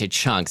up into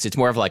chunks. It's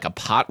more of like a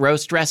pot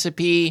roast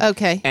recipe.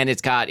 Okay, and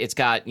it's got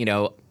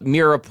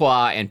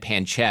mirepoix and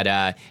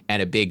pancetta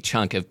and a big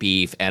chunk of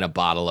beef and a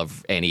bottle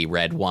of any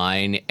red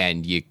wine,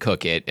 and you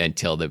cook it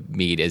until the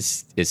meat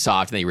is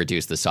soft, and then you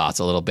reduce the sauce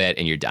a little bit,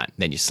 and you're done.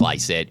 Then you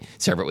slice it,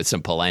 serve it with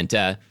some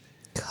polenta.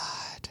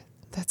 God,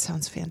 that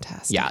sounds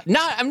fantastic. Yeah,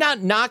 I'm not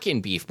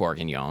knocking beef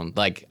bourguignon,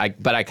 but I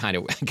kind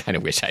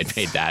of wish I'd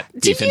made that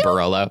beef and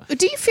Barolo.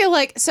 Do you feel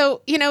like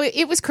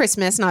it was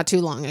Christmas not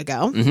too long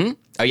ago? Mm-hmm.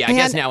 Oh yeah, I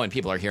guess now when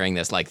people are hearing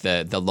this, like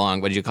the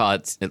long, what did you call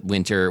it?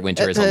 Winter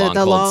is a long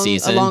cold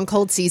season. A long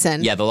cold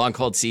season. Yeah, the long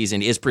cold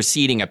season is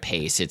proceeding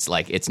apace. It's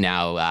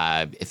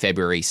now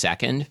February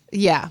 2nd.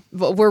 Yeah,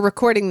 we're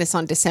recording this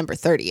on December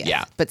 30th.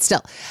 Yeah, but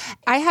still,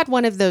 I had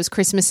one of those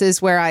Christmases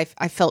where I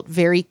felt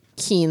very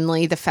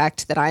keenly the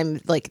fact that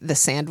I'm like the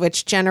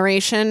sandwich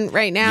generation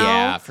right now.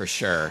 Yeah, for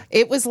sure.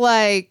 It was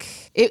like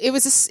it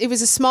was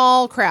a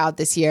small crowd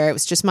this year. It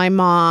was just my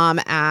mom,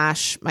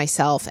 Ash,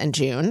 myself, and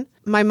June.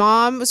 My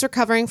mom was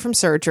recovering from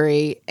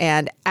surgery,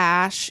 and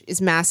Ash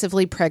is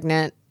massively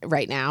pregnant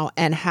right now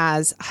and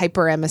has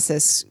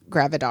hyperemesis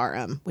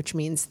gravidarum, which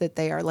means that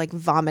they are like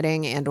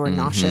vomiting and or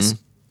nauseous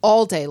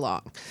all day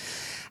long.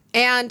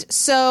 And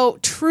so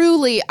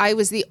truly, I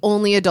was the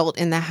only adult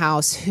in the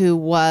house who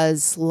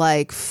was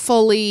like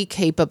fully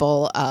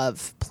capable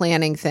of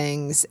planning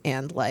things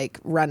and like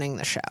running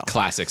the show.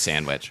 Classic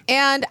sandwich.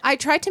 And I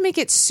tried to make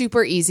it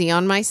super easy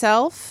on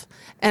myself.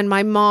 And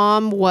my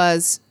mom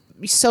was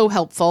so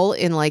helpful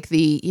in like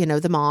the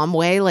mom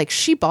way. Like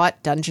she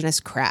bought Dungeness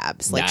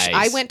crabs. Like nice.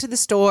 I went to the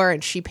store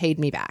and she paid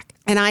me back.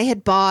 And I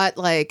had bought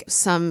like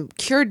some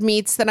cured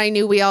meats that I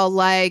knew we all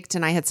liked.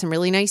 And I had some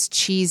really nice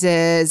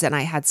cheeses, and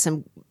I had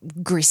some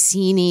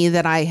grissini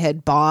that I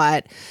had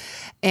bought.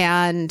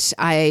 And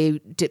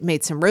I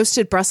made some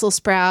roasted Brussels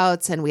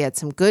sprouts, and we had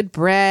some good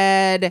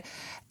bread.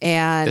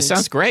 And this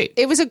sounds great.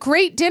 It was a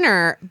great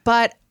dinner,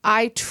 but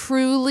I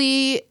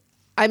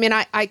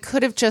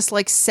could have just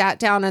like sat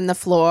down on the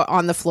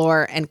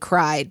floor and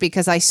cried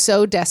because I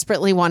so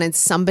desperately wanted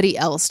somebody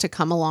else to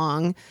come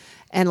along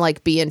and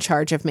like be in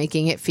charge of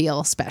making it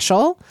feel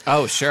special.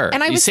 Oh, sure.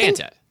 And I was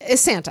Santa.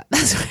 Santa.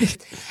 That's right.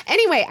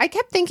 Anyway, I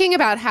kept thinking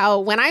about how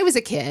when I was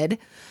a kid,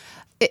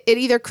 at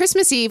either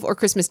Christmas Eve or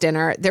Christmas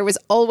dinner, there was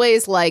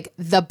always like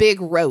the big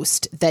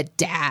roast that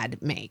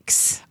Dad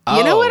makes.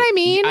 You know what I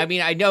mean? I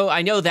mean, I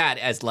know that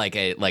as like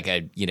a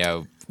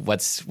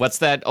what's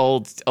that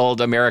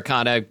old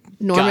Americana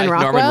Norman guy,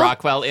 Rockwell? Norman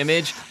Rockwell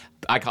image?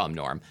 I call him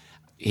Norm.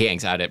 He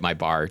hangs out at my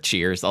bar,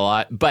 Cheers, a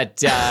lot.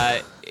 But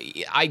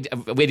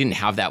we didn't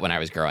have that when I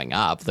was growing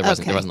up. There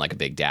wasn't like a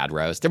big dad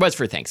roast. There was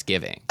for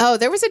Thanksgiving. Oh,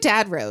 there was a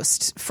dad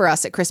roast for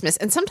us at Christmas,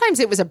 and sometimes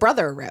it was a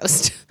brother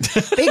roast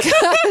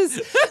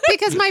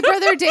because my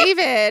brother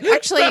David,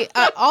 actually,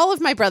 all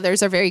of my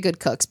brothers are very good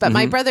cooks, but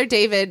my brother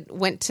David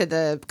went to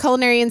the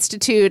Culinary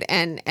Institute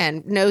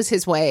and knows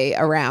his way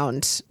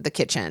around the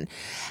kitchen.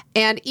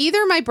 And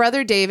either my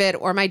brother David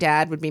or my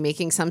dad would be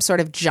making some sort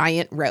of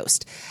giant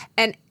roast.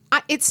 And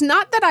it's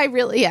not that I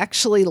really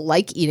actually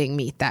like eating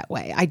meat that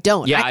way. I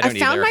don't. Yeah, I don't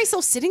found either.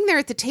 myself sitting there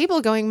at the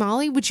table going,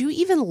 Molly, would you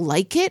even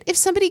like it if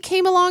somebody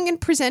came along and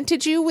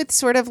presented you with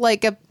sort of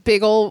like a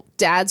big old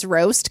dad's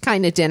roast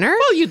kind of dinner?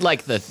 Well, you'd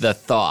like the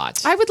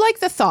thought. I would like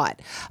the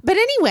thought. But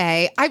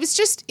anyway, I was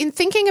just in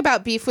thinking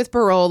about beef with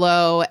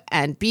Barolo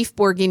and beef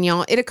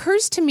bourguignon. It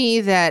occurs to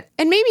me that,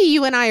 and maybe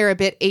you and I are a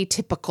bit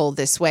atypical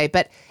this way,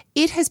 but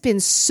it has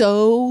been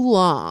so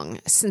long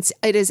since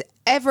it has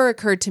ever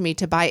occurred to me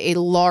to buy a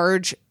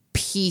large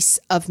piece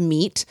of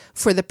meat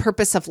for the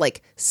purpose of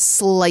like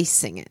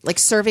slicing it, like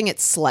serving it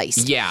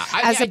sliced. Yeah,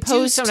 as I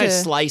opposed do sometimes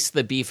to slice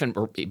the beef and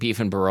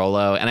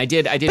Barolo, and I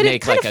did But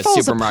make it like kind a of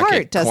falls supermarket apart,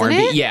 corned doesn't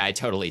beef. it? Yeah, it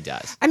totally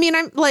does. I mean,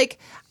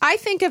 I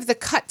think of the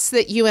cuts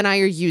that you and I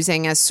are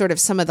using as sort of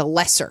some of the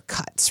lesser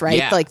cuts, right?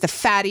 Yeah. Like the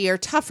fattier,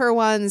 tougher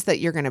ones that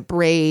you're going to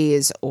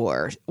braise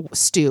or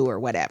stew or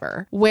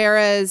whatever.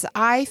 Whereas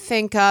I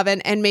think of,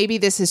 and maybe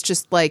this is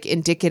just like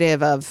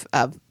indicative of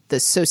the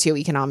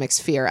socioeconomic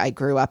sphere I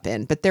grew up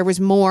in, but there was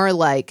more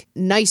like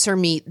nicer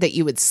meat that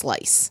you would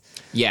slice.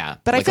 Yeah,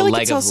 But like I feel a like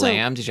leg it's of also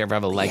lamb. Did you ever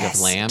have a leg of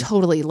lamb?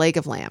 Totally, leg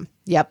of lamb.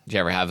 Yep. Did you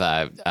ever have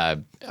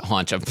a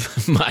haunch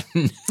of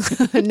mutton?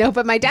 No,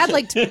 but my dad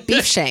liked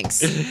beef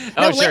shanks.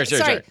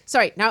 Sure.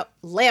 Sorry. Now,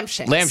 lamb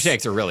shanks. Lamb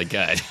shanks are really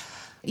good.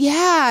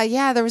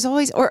 Yeah. There was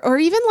always, or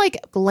even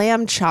like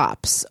lamb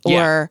chops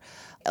or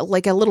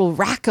like a little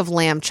rack of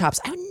lamb chops.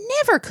 I would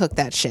never cook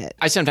that shit.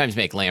 I sometimes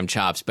make lamb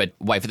chops, but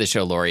wife of the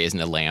show, Lori, isn't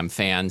a lamb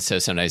fan. So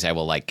sometimes I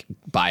will like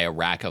buy a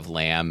rack of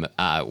lamb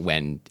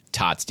when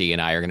Totsty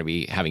and I are going to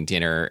be having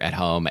dinner at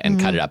home and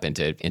cut it up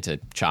into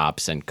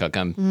chops and cook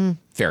them.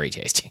 Very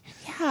tasty.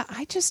 Yeah,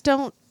 I just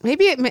don't.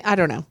 I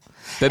don't know.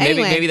 But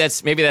Anyway. maybe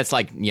that's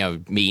like,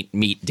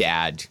 meat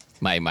dad,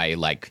 my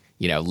like,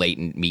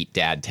 latent meat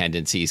dad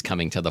tendencies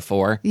coming to the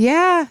fore.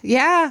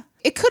 Yeah.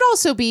 It could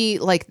also be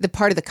like the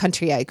part of the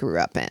country I grew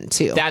up in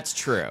too. That's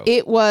true.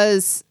 It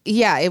was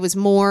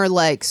more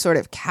like sort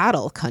of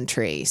cattle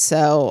country.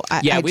 So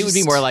we would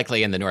be more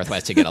likely in the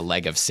Northwest to get a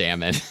leg of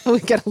salmon.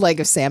 We get a leg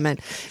of salmon.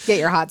 Get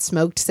your hot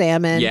smoked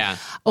salmon. Yeah.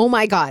 Oh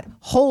my God.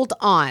 Hold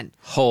on.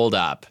 Hold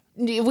up.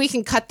 We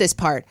can cut this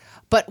part.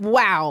 But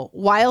wow,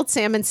 Wild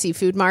Salmon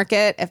Seafood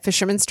Market at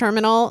Fisherman's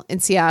Terminal in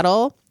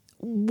Seattle.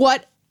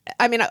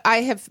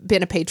 I have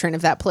been a patron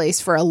of that place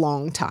for a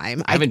long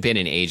time. I haven't been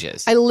in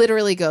ages. I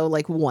literally go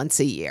like once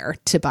a year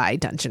to buy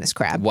Dungeness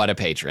crab. What a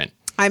patron.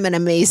 I'm an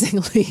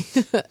amazingly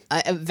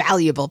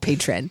valuable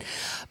patron.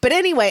 But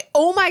anyway,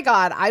 oh my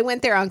God, I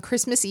went there on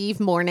Christmas Eve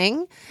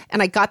morning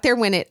and I got there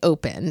when it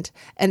opened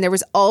and there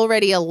was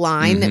already a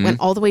line that went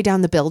all the way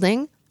down the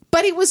building.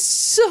 But it was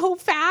so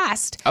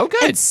fast. Oh,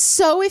 good. And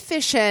so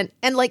efficient.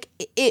 And like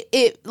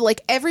it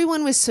like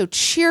everyone was so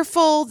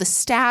cheerful, the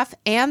staff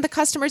and the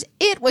customers.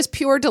 It was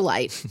pure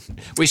delight.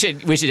 We should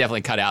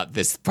definitely cut out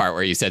this part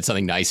where you said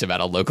something nice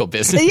about a local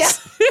business.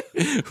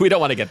 Yeah. We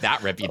don't want to get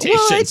that reputation.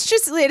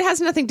 Well, it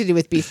has nothing to do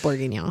with beef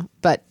bourguignon.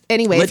 But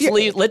anyway,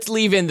 let's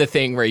leave in the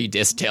thing where you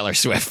dissed Taylor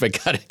Swift, but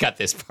cut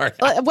this part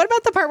out. What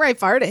about the part where I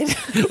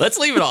farted? Let's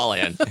leave it all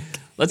in.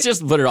 Let's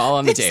just put it all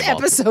on the This table.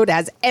 episode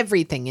has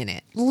everything in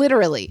it.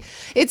 Literally.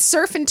 It's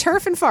surf and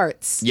turf and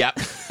farts. Yep.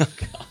 Oh,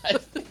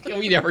 God. Can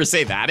we never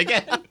say that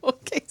again?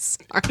 Okay,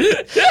 sorry.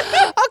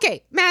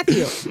 Okay,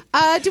 Matthew,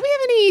 do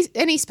we have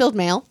any spilled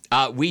mail?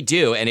 We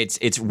do, and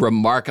it's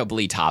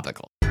remarkably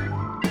topical.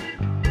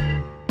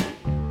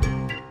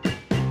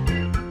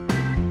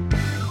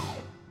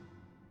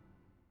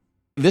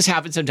 This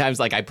happens sometimes.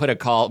 Like we put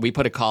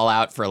a call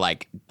out for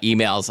like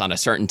emails on a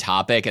certain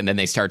topic, and then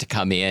they start to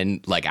come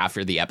in like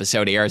after the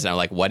episode airs, and I'm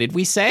like, what did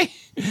we say?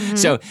 Mm-hmm.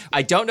 So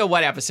I don't know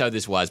what episode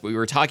this was, but we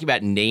were talking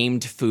about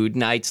named food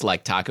nights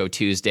like Taco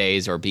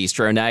Tuesdays or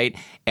Bistro Night.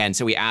 And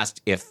so we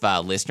asked if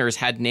listeners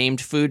had named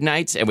food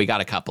nights, and we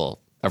got a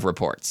couple of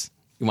reports.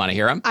 You want to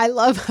hear them? I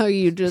love how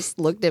you just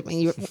looked at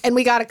me, and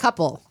we got a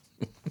couple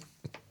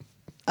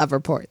of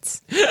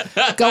reports.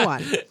 Go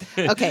on.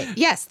 Okay.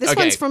 Yes, this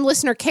one's from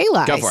listener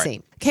Kayla, I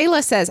see.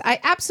 Kayla says, I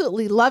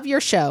absolutely love your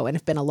show and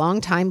have been a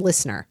long-time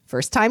listener.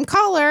 First-time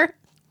caller.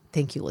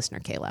 Thank you, listener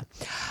Kayla.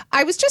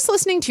 I was just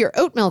listening to your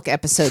oat milk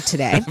episode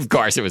today. Of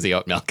course, it was the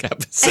oat milk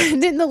episode.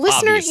 And in the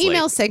listener Obviously.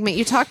 email segment,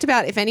 you talked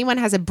about if anyone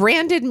has a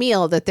branded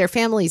meal that their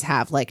families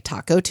have, like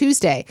Taco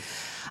Tuesday.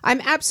 I'm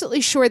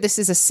absolutely sure this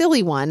is a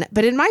silly one,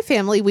 but in my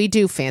family, we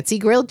do fancy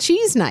grilled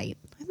cheese night.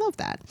 Love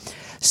that.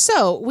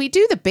 So we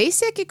do the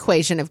basic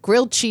equation of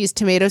grilled cheese,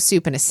 tomato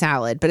soup, and a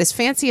salad, but as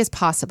fancy as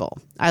possible.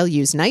 I'll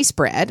use nice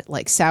bread,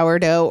 like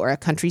sourdough or a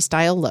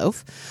country-style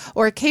loaf,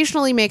 or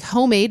occasionally make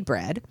homemade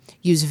bread,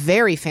 use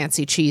very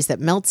fancy cheese that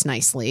melts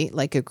nicely,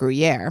 like a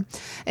Gruyere.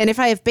 And if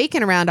I have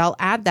bacon around, I'll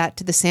add that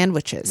to the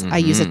sandwiches. I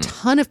use a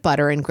ton of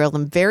butter and grill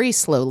them very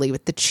slowly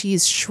with the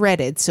cheese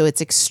shredded, so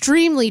it's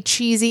extremely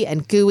cheesy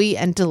and gooey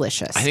and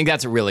delicious. I think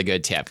that's a really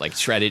good tip. Like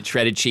shredded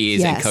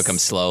cheese and cook them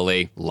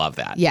slowly. Love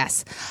that.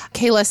 Yes.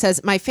 Kayla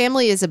says, my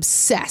family is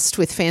obsessed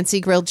with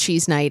fancy grilled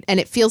cheese night, and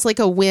it feels like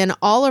a win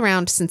all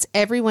around since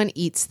everyone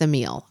eats the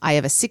meal. I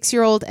have a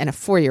 6-year-old and a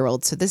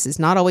 4-year-old, so this is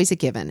not always a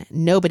given.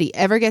 Nobody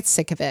ever gets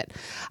sick of it.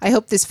 I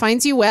hope this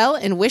finds you well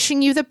and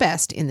wishing you the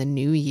best in the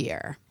new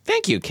year.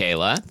 Thank you,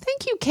 Kayla.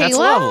 Thank you, Kayla. That's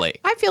lovely.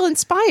 I feel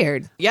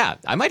inspired. Yeah,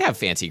 I might have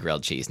fancy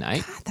grilled cheese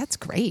night. God, that's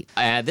great.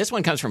 This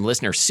one comes from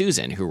listener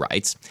Susan, who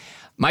writes,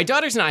 my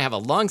daughters and I have a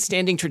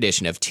long-standing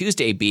tradition of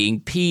Tuesday being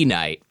pea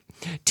night.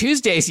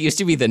 Tuesdays used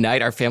to be the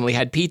night our family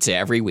had pizza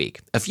every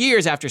week. A few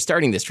years after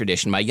starting this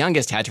tradition, my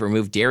youngest had to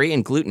remove dairy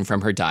and gluten from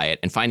her diet,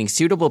 and finding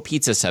suitable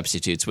pizza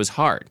substitutes was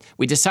hard.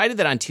 We decided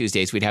that on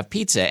Tuesdays we'd have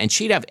pizza, and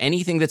she'd have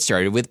anything that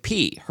started with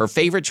P, her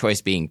favorite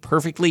choice being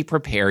perfectly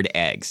prepared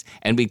eggs,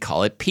 and we'd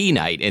call it Pea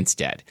Night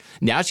instead.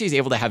 Now she's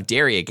able to have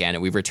dairy again,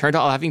 and we've returned to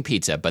all having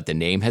pizza, but the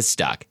name has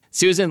stuck.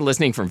 Susan,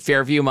 listening from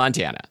Fairview,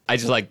 Montana. I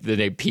just like the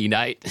name Pea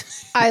Night.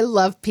 I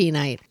love Pea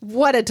Night.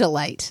 What a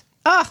delight.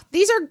 Oh,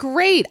 these are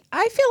great.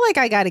 I feel like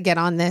I got to get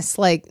on this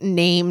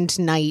named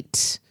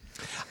night.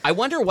 I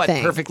wonder what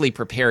thing. Perfectly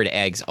prepared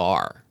eggs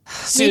are.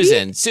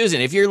 Susan,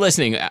 if you're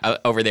listening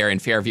over there in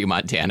Fairview,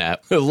 Montana,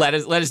 let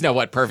us know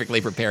what perfectly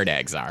prepared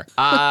eggs are.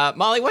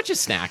 Molly, what you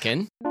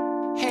snacking?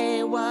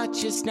 Hey, what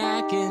you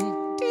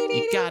snacking?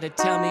 You gotta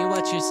tell me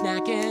what you're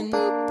snacking,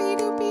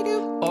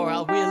 or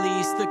I'll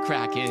release the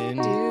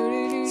Kraken.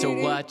 So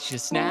what you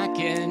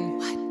snacking?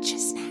 What you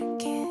snacking?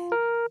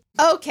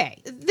 Okay,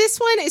 this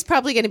one is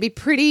probably going to be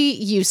pretty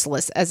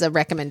useless as a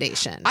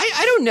recommendation.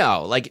 I don't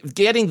know. Like,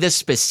 getting this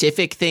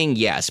specific thing,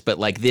 yes, but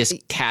this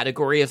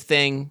category of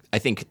thing, I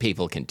think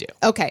people can do.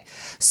 Okay,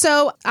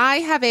 so I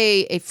have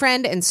a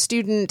friend and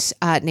student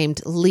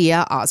named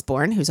Leah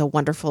Osborne, who's a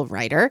wonderful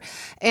writer.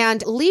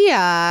 And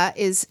Leah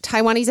is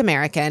Taiwanese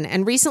American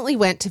and recently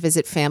went to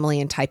visit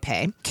family in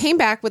Taipei. Came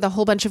back with a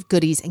whole bunch of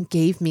goodies and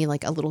gave me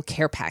a little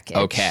care package.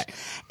 Okay.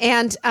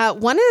 And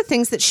one of the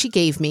things that she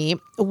gave me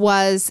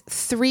was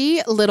 3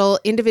 little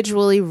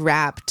individually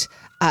wrapped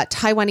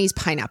Taiwanese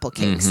pineapple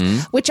cakes,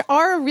 which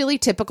are a really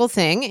typical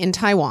thing in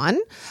Taiwan.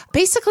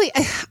 Basically,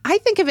 I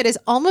think of it as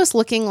almost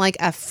looking like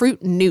a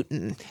Fruit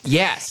Newton.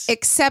 Yes.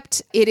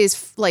 Except it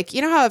is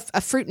you know how a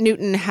Fruit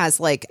Newton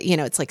has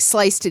it's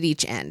sliced at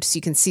each end so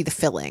you can see the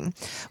filling.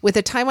 With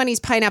a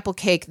Taiwanese pineapple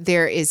cake,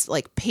 there is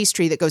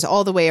pastry that goes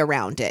all the way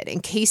around it,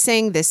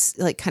 encasing this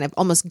kind of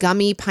almost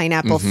gummy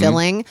pineapple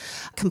filling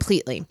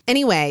completely.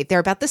 Anyway, they're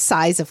about the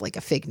size of a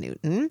Fig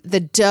Newton. The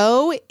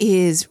dough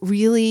is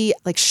really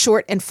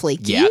short and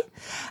flaky. Yeah.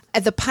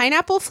 The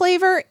pineapple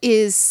flavor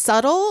is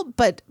subtle,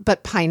 but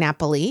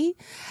pineapple-y.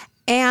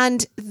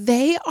 And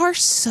they are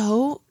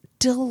so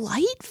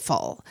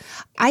delightful.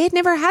 I had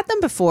never had them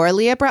before.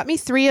 Leah brought me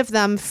 3 of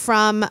them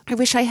from, I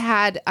wish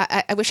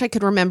I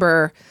could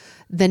remember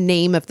the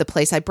name of the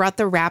place. I brought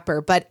the wrapper,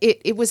 but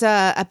it was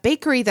a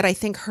bakery that I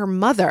think her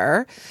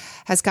mother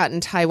has gotten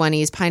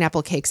Taiwanese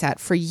pineapple cakes at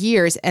for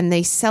years, and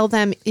they sell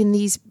them in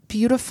these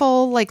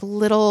beautiful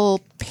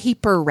little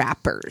paper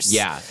wrappers.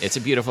 Yeah, it's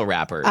a beautiful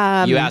wrapper.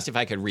 You asked if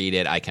I could read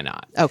it. I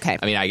cannot. Okay.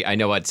 I mean, I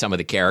know what some of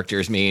the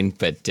characters mean,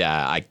 but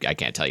I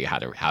can't tell you how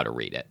to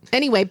read it.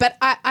 Anyway, but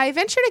I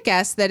venture to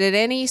guess that at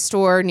any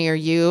store near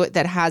you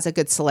that has a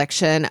good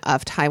selection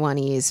of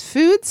Taiwanese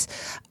foods,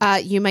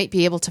 you might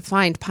be able to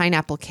find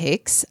pineapple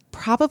cakes.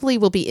 Probably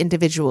will be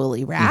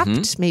individually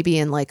wrapped, maybe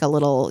in a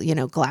little,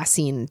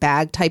 glassine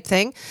bag type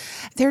thing.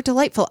 They're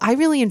delightful. I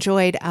really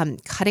enjoyed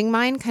cutting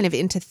mine kind of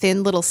into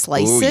thin little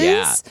slices. Ooh,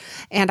 yeah.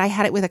 And I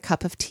had it with a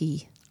cup of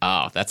tea.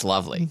 Oh, that's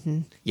lovely.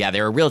 Yeah,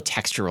 they're a real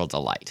textural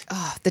delight.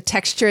 Oh, the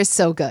texture is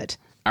so good.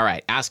 All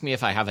right, ask me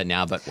if I have a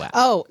now but what.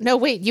 Oh, no,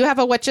 wait. You have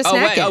a what you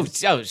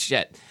snacking? Oh,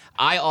 shit.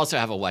 I also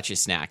have a what you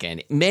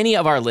snacking. Many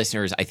of our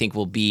listeners, I think,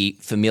 will be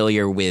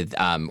familiar with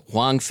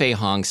Huang Fei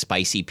Hong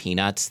spicy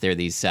peanuts. They're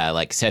these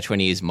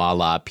Sichuanese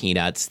mala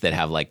peanuts that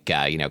have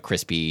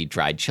crispy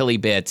dried chili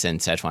bits and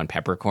Sichuan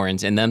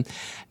peppercorns in them.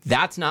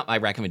 That's not my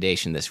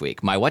recommendation this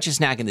week. My what you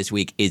snacking this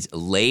week is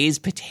Lay's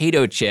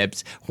potato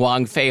chips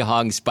Huang Fei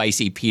Hong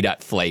spicy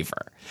peanut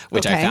flavor,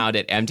 which I found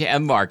at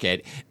M2M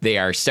Market. They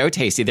are so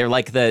tasty. They're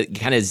like the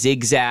kind of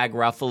zigzag,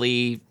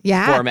 ruffly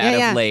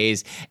format of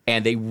Lay's,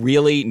 and they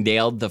really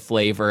nailed the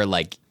flavor.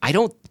 I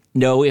don't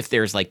know if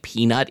there's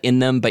peanut in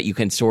them, but you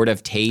can sort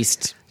of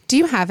taste. Do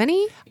you have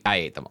any? I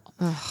ate them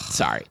all.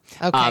 Sorry.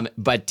 Okay.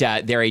 But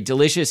they're a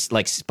delicious,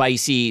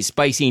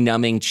 spicy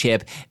numbing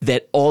chip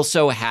that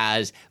also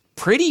has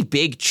pretty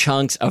big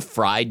chunks of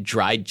fried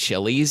dried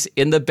chilies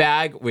in the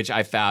bag, which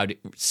I found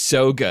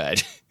so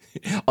good.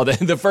 Although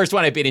the first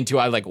one I bit into,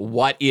 I was like,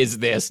 what is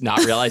this?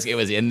 Not realizing it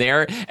was in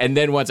there. And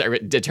then once I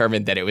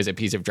determined that it was a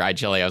piece of dried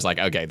chili, I was like,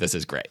 okay, this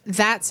is great.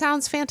 That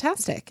sounds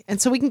fantastic.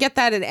 And so we can get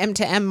that at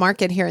M2M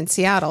Market here in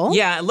Seattle.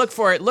 Yeah, look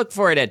for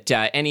it at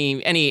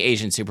any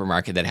Asian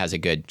supermarket that has a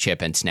good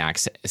chip and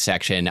snacks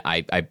section.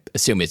 I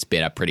assume it's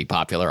been a pretty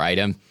popular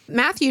item.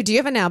 Matthew, do you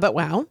have a Now But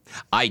Wow?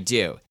 I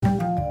do.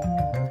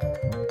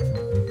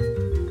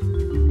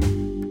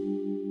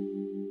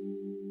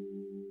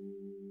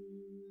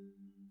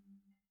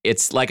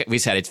 It's like we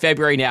said, it's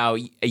February now.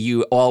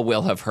 You all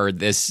will have heard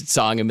this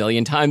song a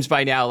million times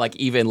by now. Like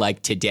even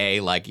like today,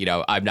 like, you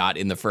know, I'm not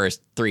in the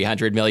first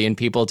 300 million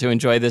people to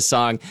enjoy this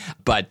song,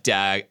 but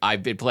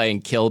I've been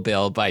playing Kill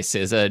Bill by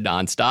SZA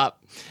nonstop.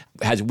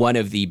 Has one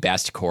of the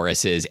best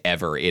choruses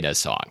ever in a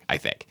song, I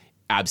think.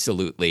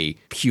 Absolutely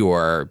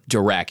pure,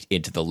 direct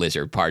into the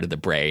lizard part of the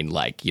brain.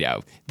 Like, you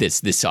know,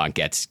 this song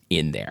gets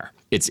in there.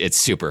 It's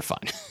super fun.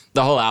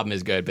 The whole album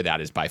is good, but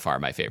that is by far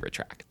my favorite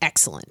track.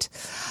 Excellent.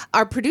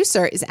 Our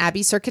producer is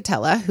Abby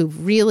Circatella, who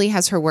really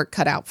has her work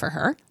cut out for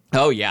her.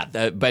 Oh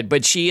yeah,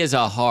 but she is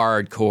a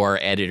hardcore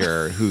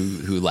editor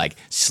who like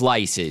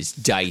slices,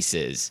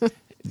 dices,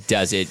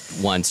 does it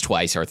once,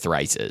 twice, or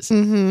thrices.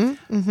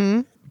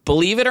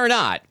 Believe it or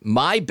not,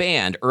 my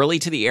band, Early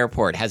to the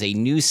Airport, has a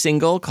new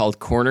single called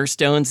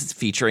Cornerstones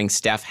featuring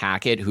Steph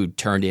Hackett, who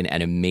turned in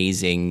an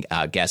amazing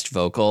guest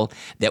vocal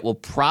that will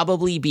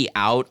probably be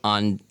out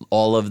on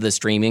all of the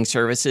streaming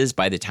services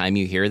by the time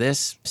you hear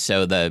this.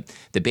 So the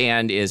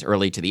band is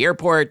Early to the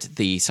Airport.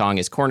 The song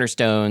is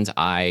Cornerstones.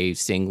 I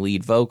sing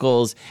lead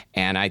vocals,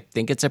 and I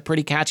think it's a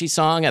pretty catchy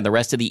song, and the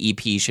rest of the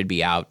EP should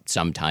be out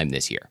sometime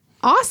this year.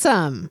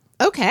 Awesome.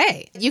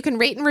 Okay. You can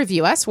rate and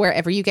review us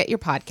wherever you get your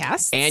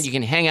podcasts. And you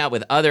can hang out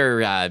with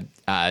other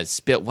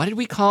what did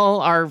we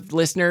call our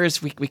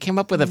listeners? We came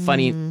up with a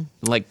funny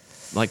like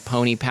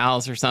pony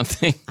pals or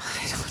something.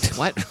 I don't know.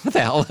 What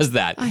the hell was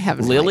that? I have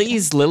no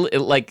Lilies?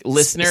 Like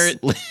listener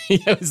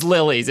it was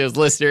Lilies. It was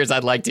listeners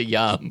I'd like to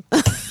yum.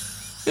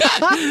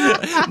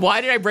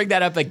 Why did I bring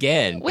that up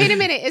again? Wait a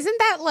minute. Isn't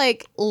that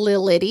like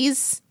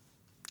Lilities?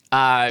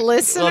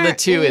 Listener, well, the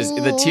two is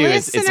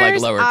it's like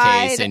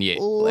lowercase, and you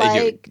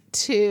lilties.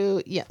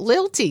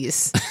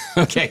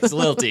 Okay, it's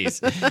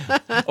lilties,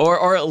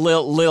 or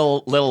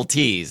lil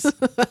teas.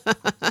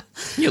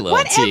 You little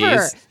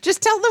Whatever. teas.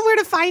 Just tell them where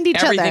to find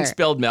each other.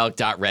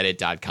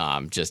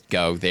 Everythingspilledmilk.reddit.com. Just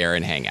go there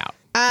and hang out.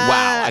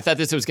 Wow, I thought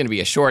this was going to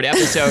be a short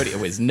episode. It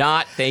was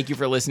not. Thank you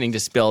for listening to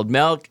Spilled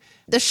Milk.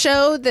 The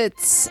show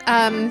that's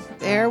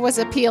there was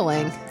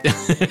appealing.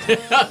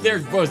 There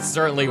most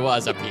certainly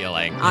was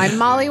appealing. I'm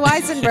Molly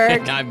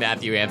Weisenberg. I'm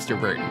Matthew Amster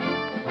Burton.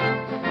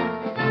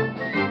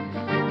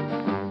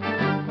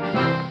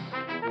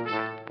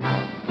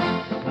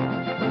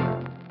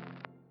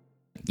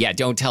 Yeah,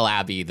 don't tell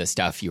Abby the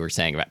stuff you were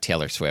saying about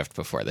Taylor Swift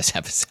before this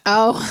episode.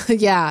 Oh,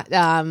 yeah.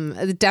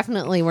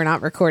 Definitely we're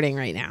not recording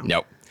right now.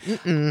 Nope.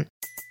 Mm-mm.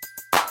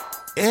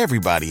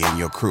 Everybody in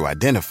your crew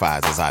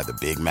identifies as either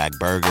Big Mac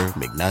Burger,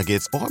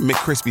 McNuggets, or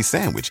McCrispy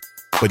Sandwich.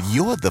 But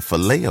you're the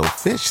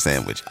Filet-O-Fish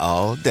Sandwich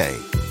all day.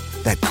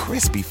 That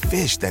crispy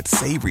fish, that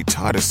savory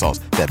tartar sauce,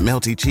 that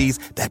melty cheese,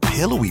 that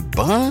pillowy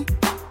bun.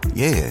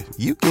 Yeah,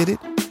 you get it.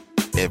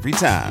 Every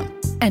time.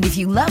 And if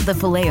you love the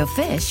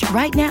Filet-O-Fish,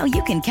 right now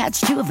you can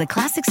catch two of the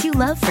classics you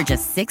love for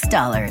just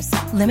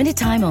 $6. Limited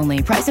time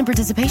only. Price and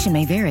participation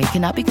may vary.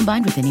 Cannot be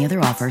combined with any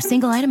other offer.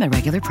 Single item at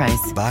regular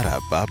price.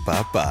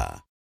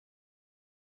 Ba-da-ba-ba-ba.